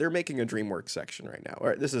 They're making a DreamWorks section right now.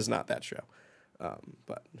 Or this is not that show,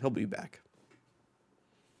 but he'll be back.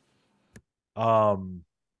 There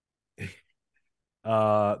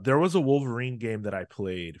was a Wolverine game that I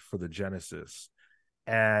played for the Genesis,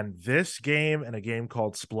 and this game and a game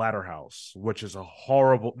called Splatterhouse, which is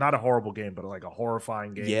not a horrible game, but like a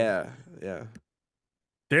horrifying game. Yeah, yeah.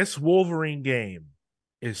 This Wolverine game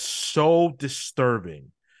is so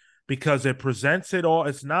disturbing because it presents it all.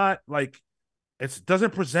 It's not like it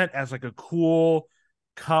doesn't present as like a cool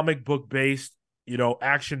comic book based,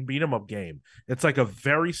 action beat 'em up game. It's like a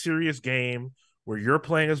very serious game where you're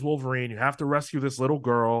playing as Wolverine. You have to rescue this little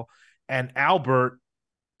girl, and Albert,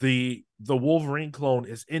 the Wolverine clone,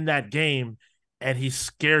 is in that game, and he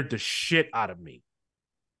scared the shit out of me.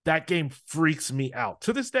 That game freaks me out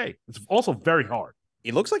to this day. It's also very hard.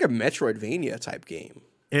 It looks like a Metroidvania type game.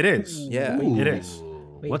 It is. Yeah. It is.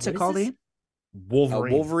 Wait, What's what it is called this? again?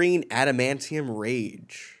 Wolverine. Wolverine Adamantium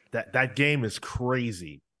Rage. That game is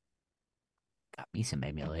crazy. Got me some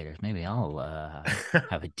emulators. Maybe I'll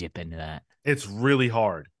have a dip into that. It's really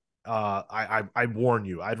hard. I warn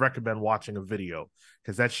you. I'd recommend watching a video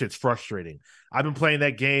because that shit's frustrating. I've been playing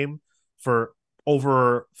that game for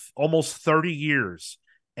over almost 30 years,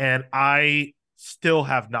 and I still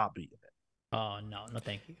have not beaten it. Oh no,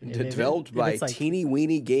 thank you. Developed by Teeny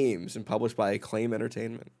Weeny Games and published by Acclaim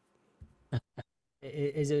Entertainment.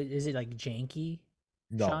 Is it like janky,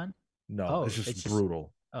 No, Sean? no, Oh, it's just it's just-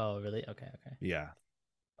 brutal. Oh, really? Okay. Yeah.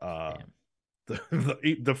 Damn.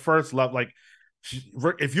 The first level, like,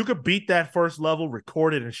 if you could beat that first level,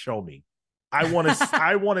 record it and show me. I want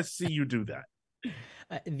to see you do that.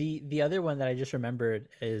 The other one that I just remembered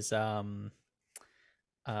is Turok,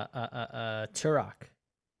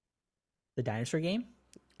 the dinosaur game.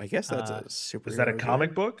 I guess that's a super. Is that a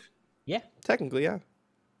comic book? Yeah, Technically, yeah.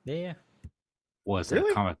 yeah, Was it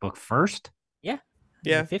Really? a comic book first? yeah.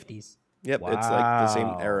 Yeah. In the 50s. Yep, it's like the same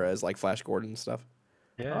Wow. era as like Flash Gordon and stuff.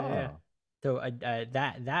 Yeah. Oh. So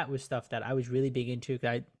that was stuff that I was really big into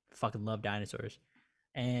because I fucking love dinosaurs,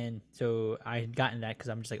 and so I had gotten that because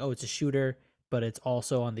I'm just like, oh, it's a shooter, but it's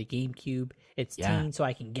also on the GameCube. It's Yeah. teen, so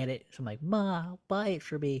I can get it. So I'm like, Ma, buy it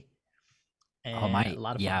for me. And Oh my, a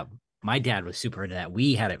lot of yeah. fun. My dad was super into that.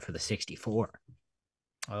 We had it for the 64.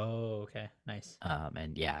 Oh, okay, nice.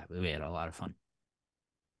 And yeah, we had a lot of fun.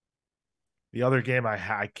 The other game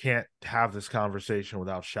I can't have this conversation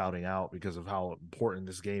without shouting out because of how important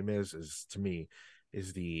this game is to me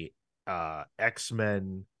is the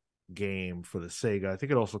X-Men game for the Sega. I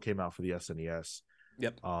think it also came out for the SNES.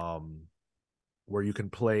 Yep. Where you can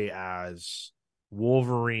play as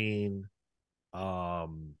Wolverine,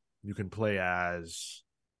 you can play as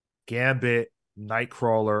Gambit,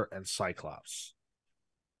 Nightcrawler, and Cyclops.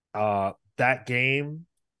 That game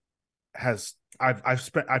has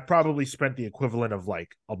I've probably spent the equivalent of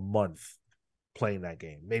like a month playing that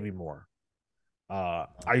game, maybe more. I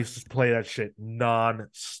used to play that shit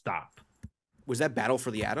non-stop. Was that Battle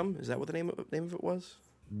for the Atom? Is that what the name of it was?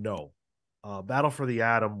 No. Battle for the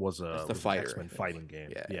Atom was That's the an fighter, X-Men I think. fighting game.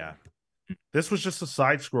 Yeah. Yeah. This was just a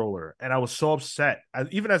side scroller, and I was so upset.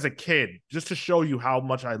 Even as a kid, just to show you how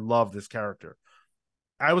much I love this character,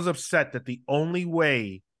 I was upset that the only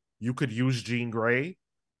way you could use Jean Grey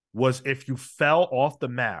was if you fell off the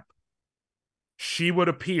map. She would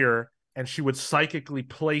appear and she would psychically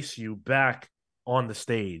place you back on the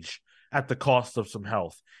stage at the cost of some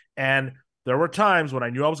health. And there were times when I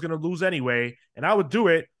knew I was going to lose anyway, and I would do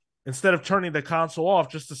it instead of turning the console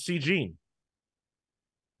off just to see Jean.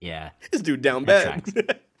 Yeah. This dude down That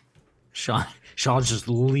bad. Sean's just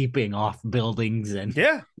leaping off buildings and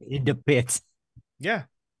Yeah. into pits. Yeah.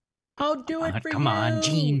 I'll do it for you. Come on,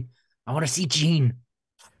 Jean. I want to see Jean.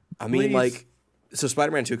 I mean, Please. like, so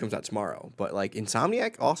Spider-Man 2 comes out tomorrow, but like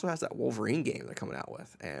Insomniac also has that Wolverine game they're coming out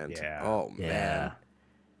with, and oh man, Yeah.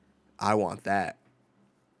 I want that.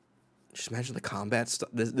 Just imagine the combat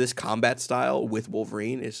this combat style with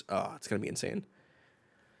Wolverine is it's gonna be insane.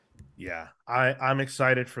 Yeah. I'm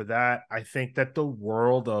excited for that. I think that the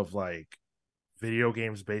world of like video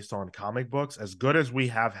games based on comic books, as good as we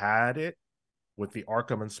have had it with the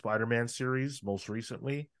Arkham and Spider-Man series most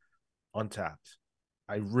recently, untapped.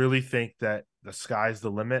 I really think that the sky's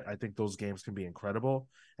the limit. I think those games can be incredible.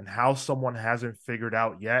 And how someone hasn't figured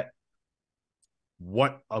out yet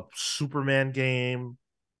what a Superman game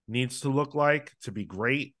needs to look like to be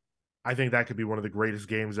great, I think that could be one of the greatest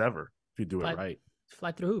games ever if you do it right.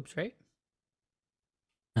 Fly through hoops, right?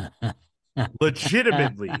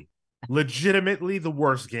 Legitimately the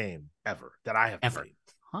worst game ever that I have played.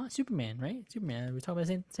 Huh? Superman, right? Superman. We're talking about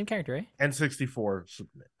the same character, right? N64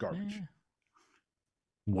 Superman garbage. Yeah.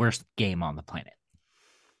 Worst game on the planet.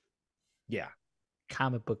 Yeah.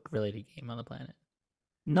 Comic book related game on the planet.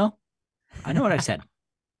 No, I know what I said.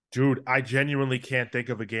 Dude, I genuinely can't think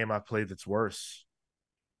of a game I've played that's worse.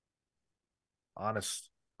 Honest.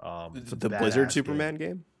 The Blizzard Superman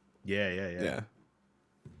game? Yeah,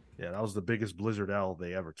 that was the biggest Blizzard L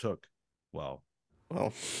they ever took. Well,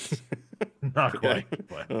 not quite.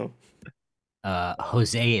 But.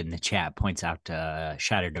 Jose in the chat points out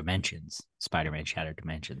Shattered Dimensions, Spider-Man Shattered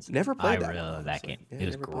Dimensions. Never played that. I really love that game. Yeah, it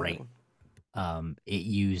was never played great. that one. It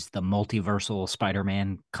used the multiversal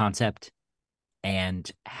Spider-Man concept and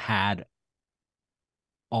had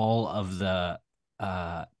all of the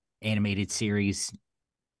animated series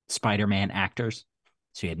Spider-Man actors.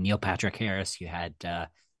 So you had Neil Patrick Harris, you had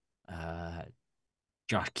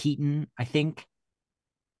Josh Keaton, I think,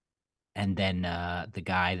 and then the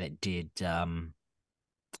guy that did the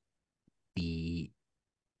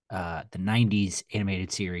 90s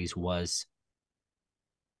animated series was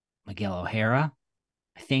Miguel O'Hara,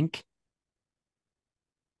 I think.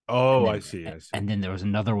 Oh, then, I see. And then there was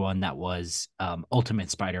another one that was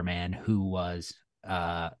Ultimate Spider-Man, who was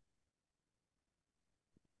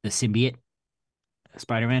the symbiote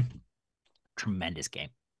Spider-Man. Tremendous game.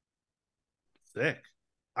 Sick.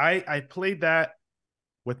 I played that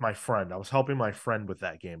with my friend. I was helping my friend with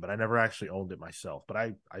that game, but I never actually owned it myself. But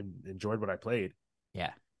I enjoyed what I played.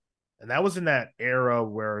 Yeah. And that was in that era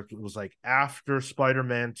where it was like after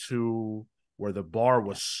Spider-Man 2, where the bar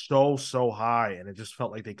was so high and it just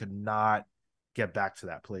felt like they could not get back to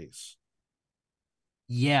that place.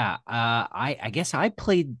 Yeah. I guess I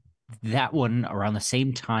played that one around the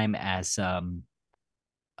same time as Star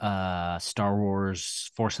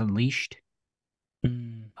Wars Force Unleashed.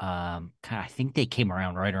 I think they came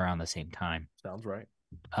around right around the same time. Sounds right.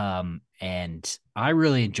 And I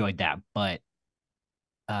really enjoyed that, but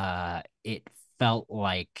it felt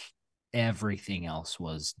like everything else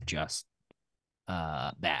was just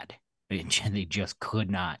bad. They just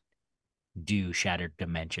could not do Shattered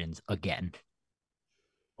Dimensions again.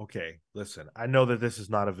 Okay, listen, I know that this is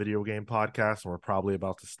not a video game podcast and we're probably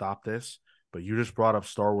about to stop this, but you just brought up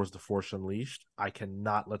Star Wars The Force Unleashed. I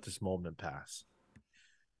cannot let this moment pass.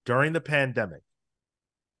 During the pandemic,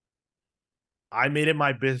 I made it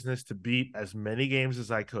my business to beat as many games as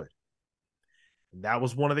I could. And that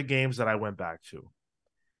was one of the games that I went back to.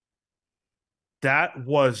 that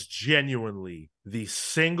was genuinely the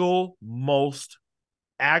single most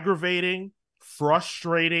aggravating,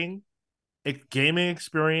 frustrating gaming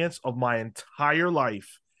experience of my entire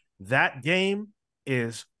life. That game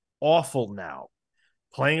is awful now.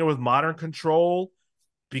 Playing it with modern control,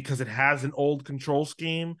 because it has an old control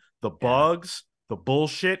scheme, the bugs, the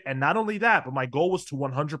bullshit. And not only that, but my goal was to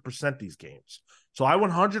 100% these games. So I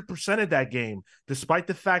 100%ed that game, despite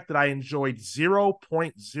the fact that I enjoyed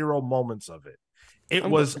 0.0 moments of it. It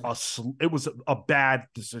was a bad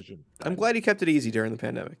decision. I'm glad you kept it easy during the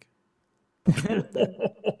pandemic.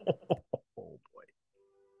 Oh boy!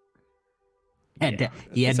 And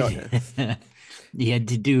he had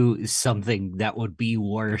to do something that would be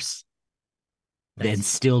worse than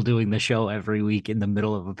still doing the show every week in the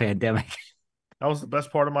middle of a pandemic. That was the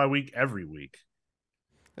best part of my week every week.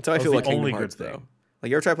 That's how I feel about Kingdom Hearts, though. Like,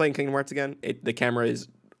 you ever try playing Kingdom Hearts again? The camera is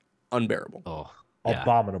unbearable. Oh,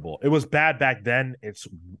 abominable. It was bad back then. It's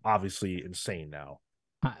obviously insane now.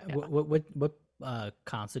 What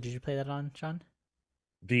console did you play that on, Sean?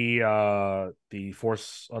 The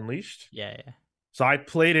Force Unleashed? Yeah. So I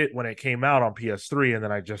played it when it came out on PS3, and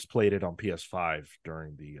then I just played it on PS5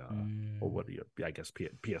 during the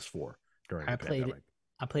PS4 during the pandemic.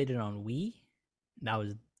 I played it on Wii. That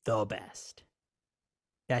was the best.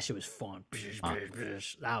 That shit was fun.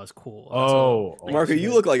 That was cool. Oh, Marco,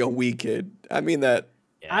 you look like a Wii kid. I mean that.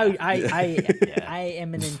 I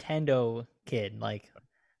am a Nintendo kid. Like,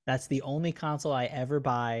 that's the only console I ever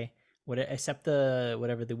buy, except the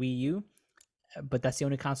Wii U. But that's the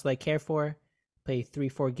only console I care for. Play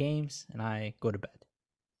 3-4 games, and I go to bed.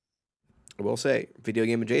 I will say, video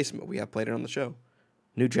game adjacent, but we have played it on the show.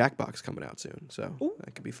 New Jackbox coming out soon, so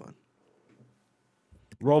that could be fun.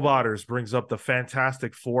 Robotters brings up the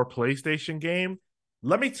Fantastic Four PlayStation game.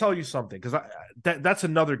 Let me tell you something, because that's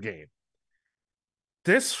another game.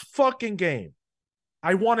 This fucking game,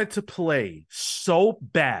 I wanted to play so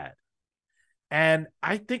bad. And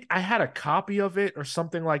I think I had a copy of it or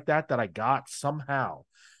something like that I got somehow.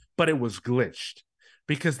 But it was glitched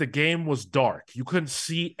because the game was dark. You couldn't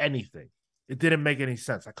see anything. It didn't make any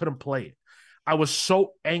sense. I couldn't play it. I was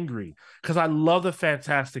so angry because I love the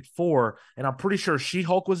Fantastic Four, and I'm pretty sure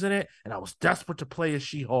She-Hulk was in it, and I was desperate to play as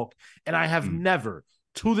She-Hulk, and I have never,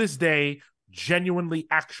 to this day, genuinely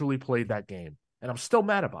actually played that game, and I'm still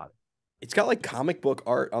mad about it. It's got like comic book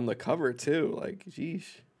art on the cover too. Like, geez.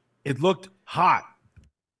 It looked hot.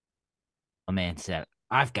 A man said,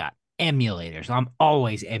 I've got emulators. I'm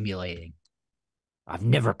always emulating. I've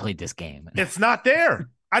never played this game. It's not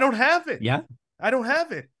there. I don't have it. Yeah? I don't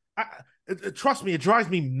have it. Trust me, it drives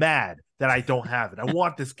me mad that I don't have it. I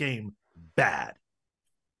want this game bad.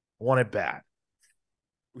 I want it bad.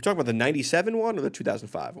 We're talking about the 97 one or the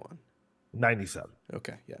 2005 one? 97.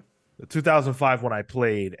 Okay, yeah. The 2005 one I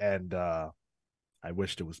played, and I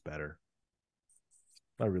wished it was better.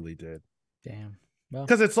 I really did. Damn. Well,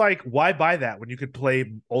 because it's like, why buy that when you could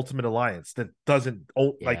play Ultimate Alliance that doesn't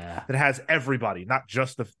that has everybody, not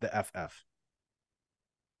just the FF.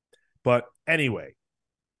 But anyway,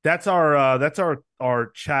 that's our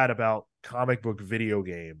chat about comic book video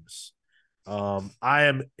games. I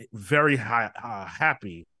am very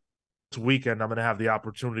happy this weekend. I'm going to have the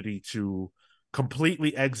opportunity to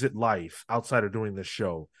completely exit life outside of doing this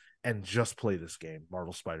show and just play this game,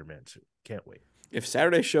 Marvel Spider-Man 2. Can't wait. If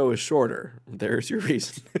Saturday's show is shorter, there's your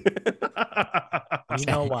reason. You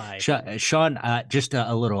know why. Sean, just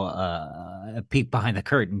a little peek behind the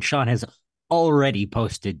curtain. Sean has already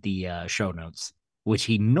posted the show notes, which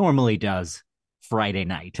he normally does Friday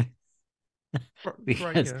night.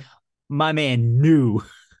 Because my man knew.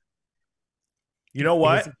 You know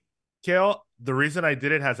what, Kale? The reason I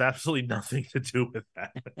did it has absolutely nothing to do with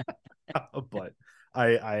that. But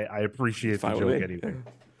I appreciate the joke anyway.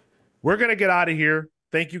 We're going to get out of here.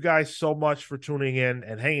 Thank you guys so much for tuning in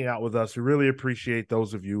and hanging out with us. We really appreciate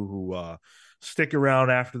those of you who stick around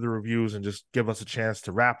after the reviews and just give us a chance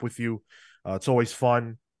to rap with you. It's always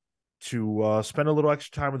fun to spend a little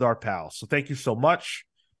extra time with our pals. So thank you so much.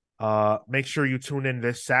 Make sure you tune in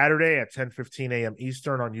this Saturday at 10:15 a.m.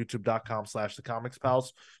 Eastern on youtube.com/thecomicspals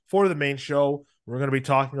for the main show. We're going to be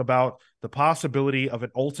talking about the possibility of an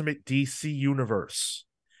ultimate DC universe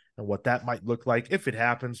and what that might look like if it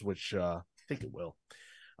happens, which I think it will.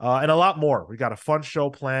 And a lot more. We got a fun show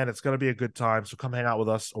planned. It's going to be a good time. So come hang out with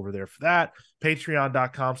us over there for that.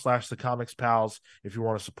 Patreon.com/thecomicspals if you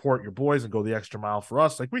want to support your boys and go the extra mile for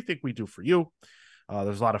us, like we think we do for you.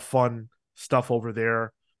 There's a lot of fun stuff over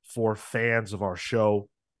there for fans of our show.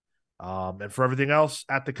 And for everything else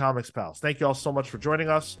at the Comics Pals. Thank you all so much for joining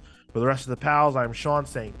us. For the rest of the pals, I'm Sean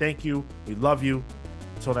saying thank you. We love you.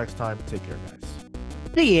 Until next time, take care, guys.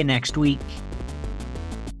 See you next week.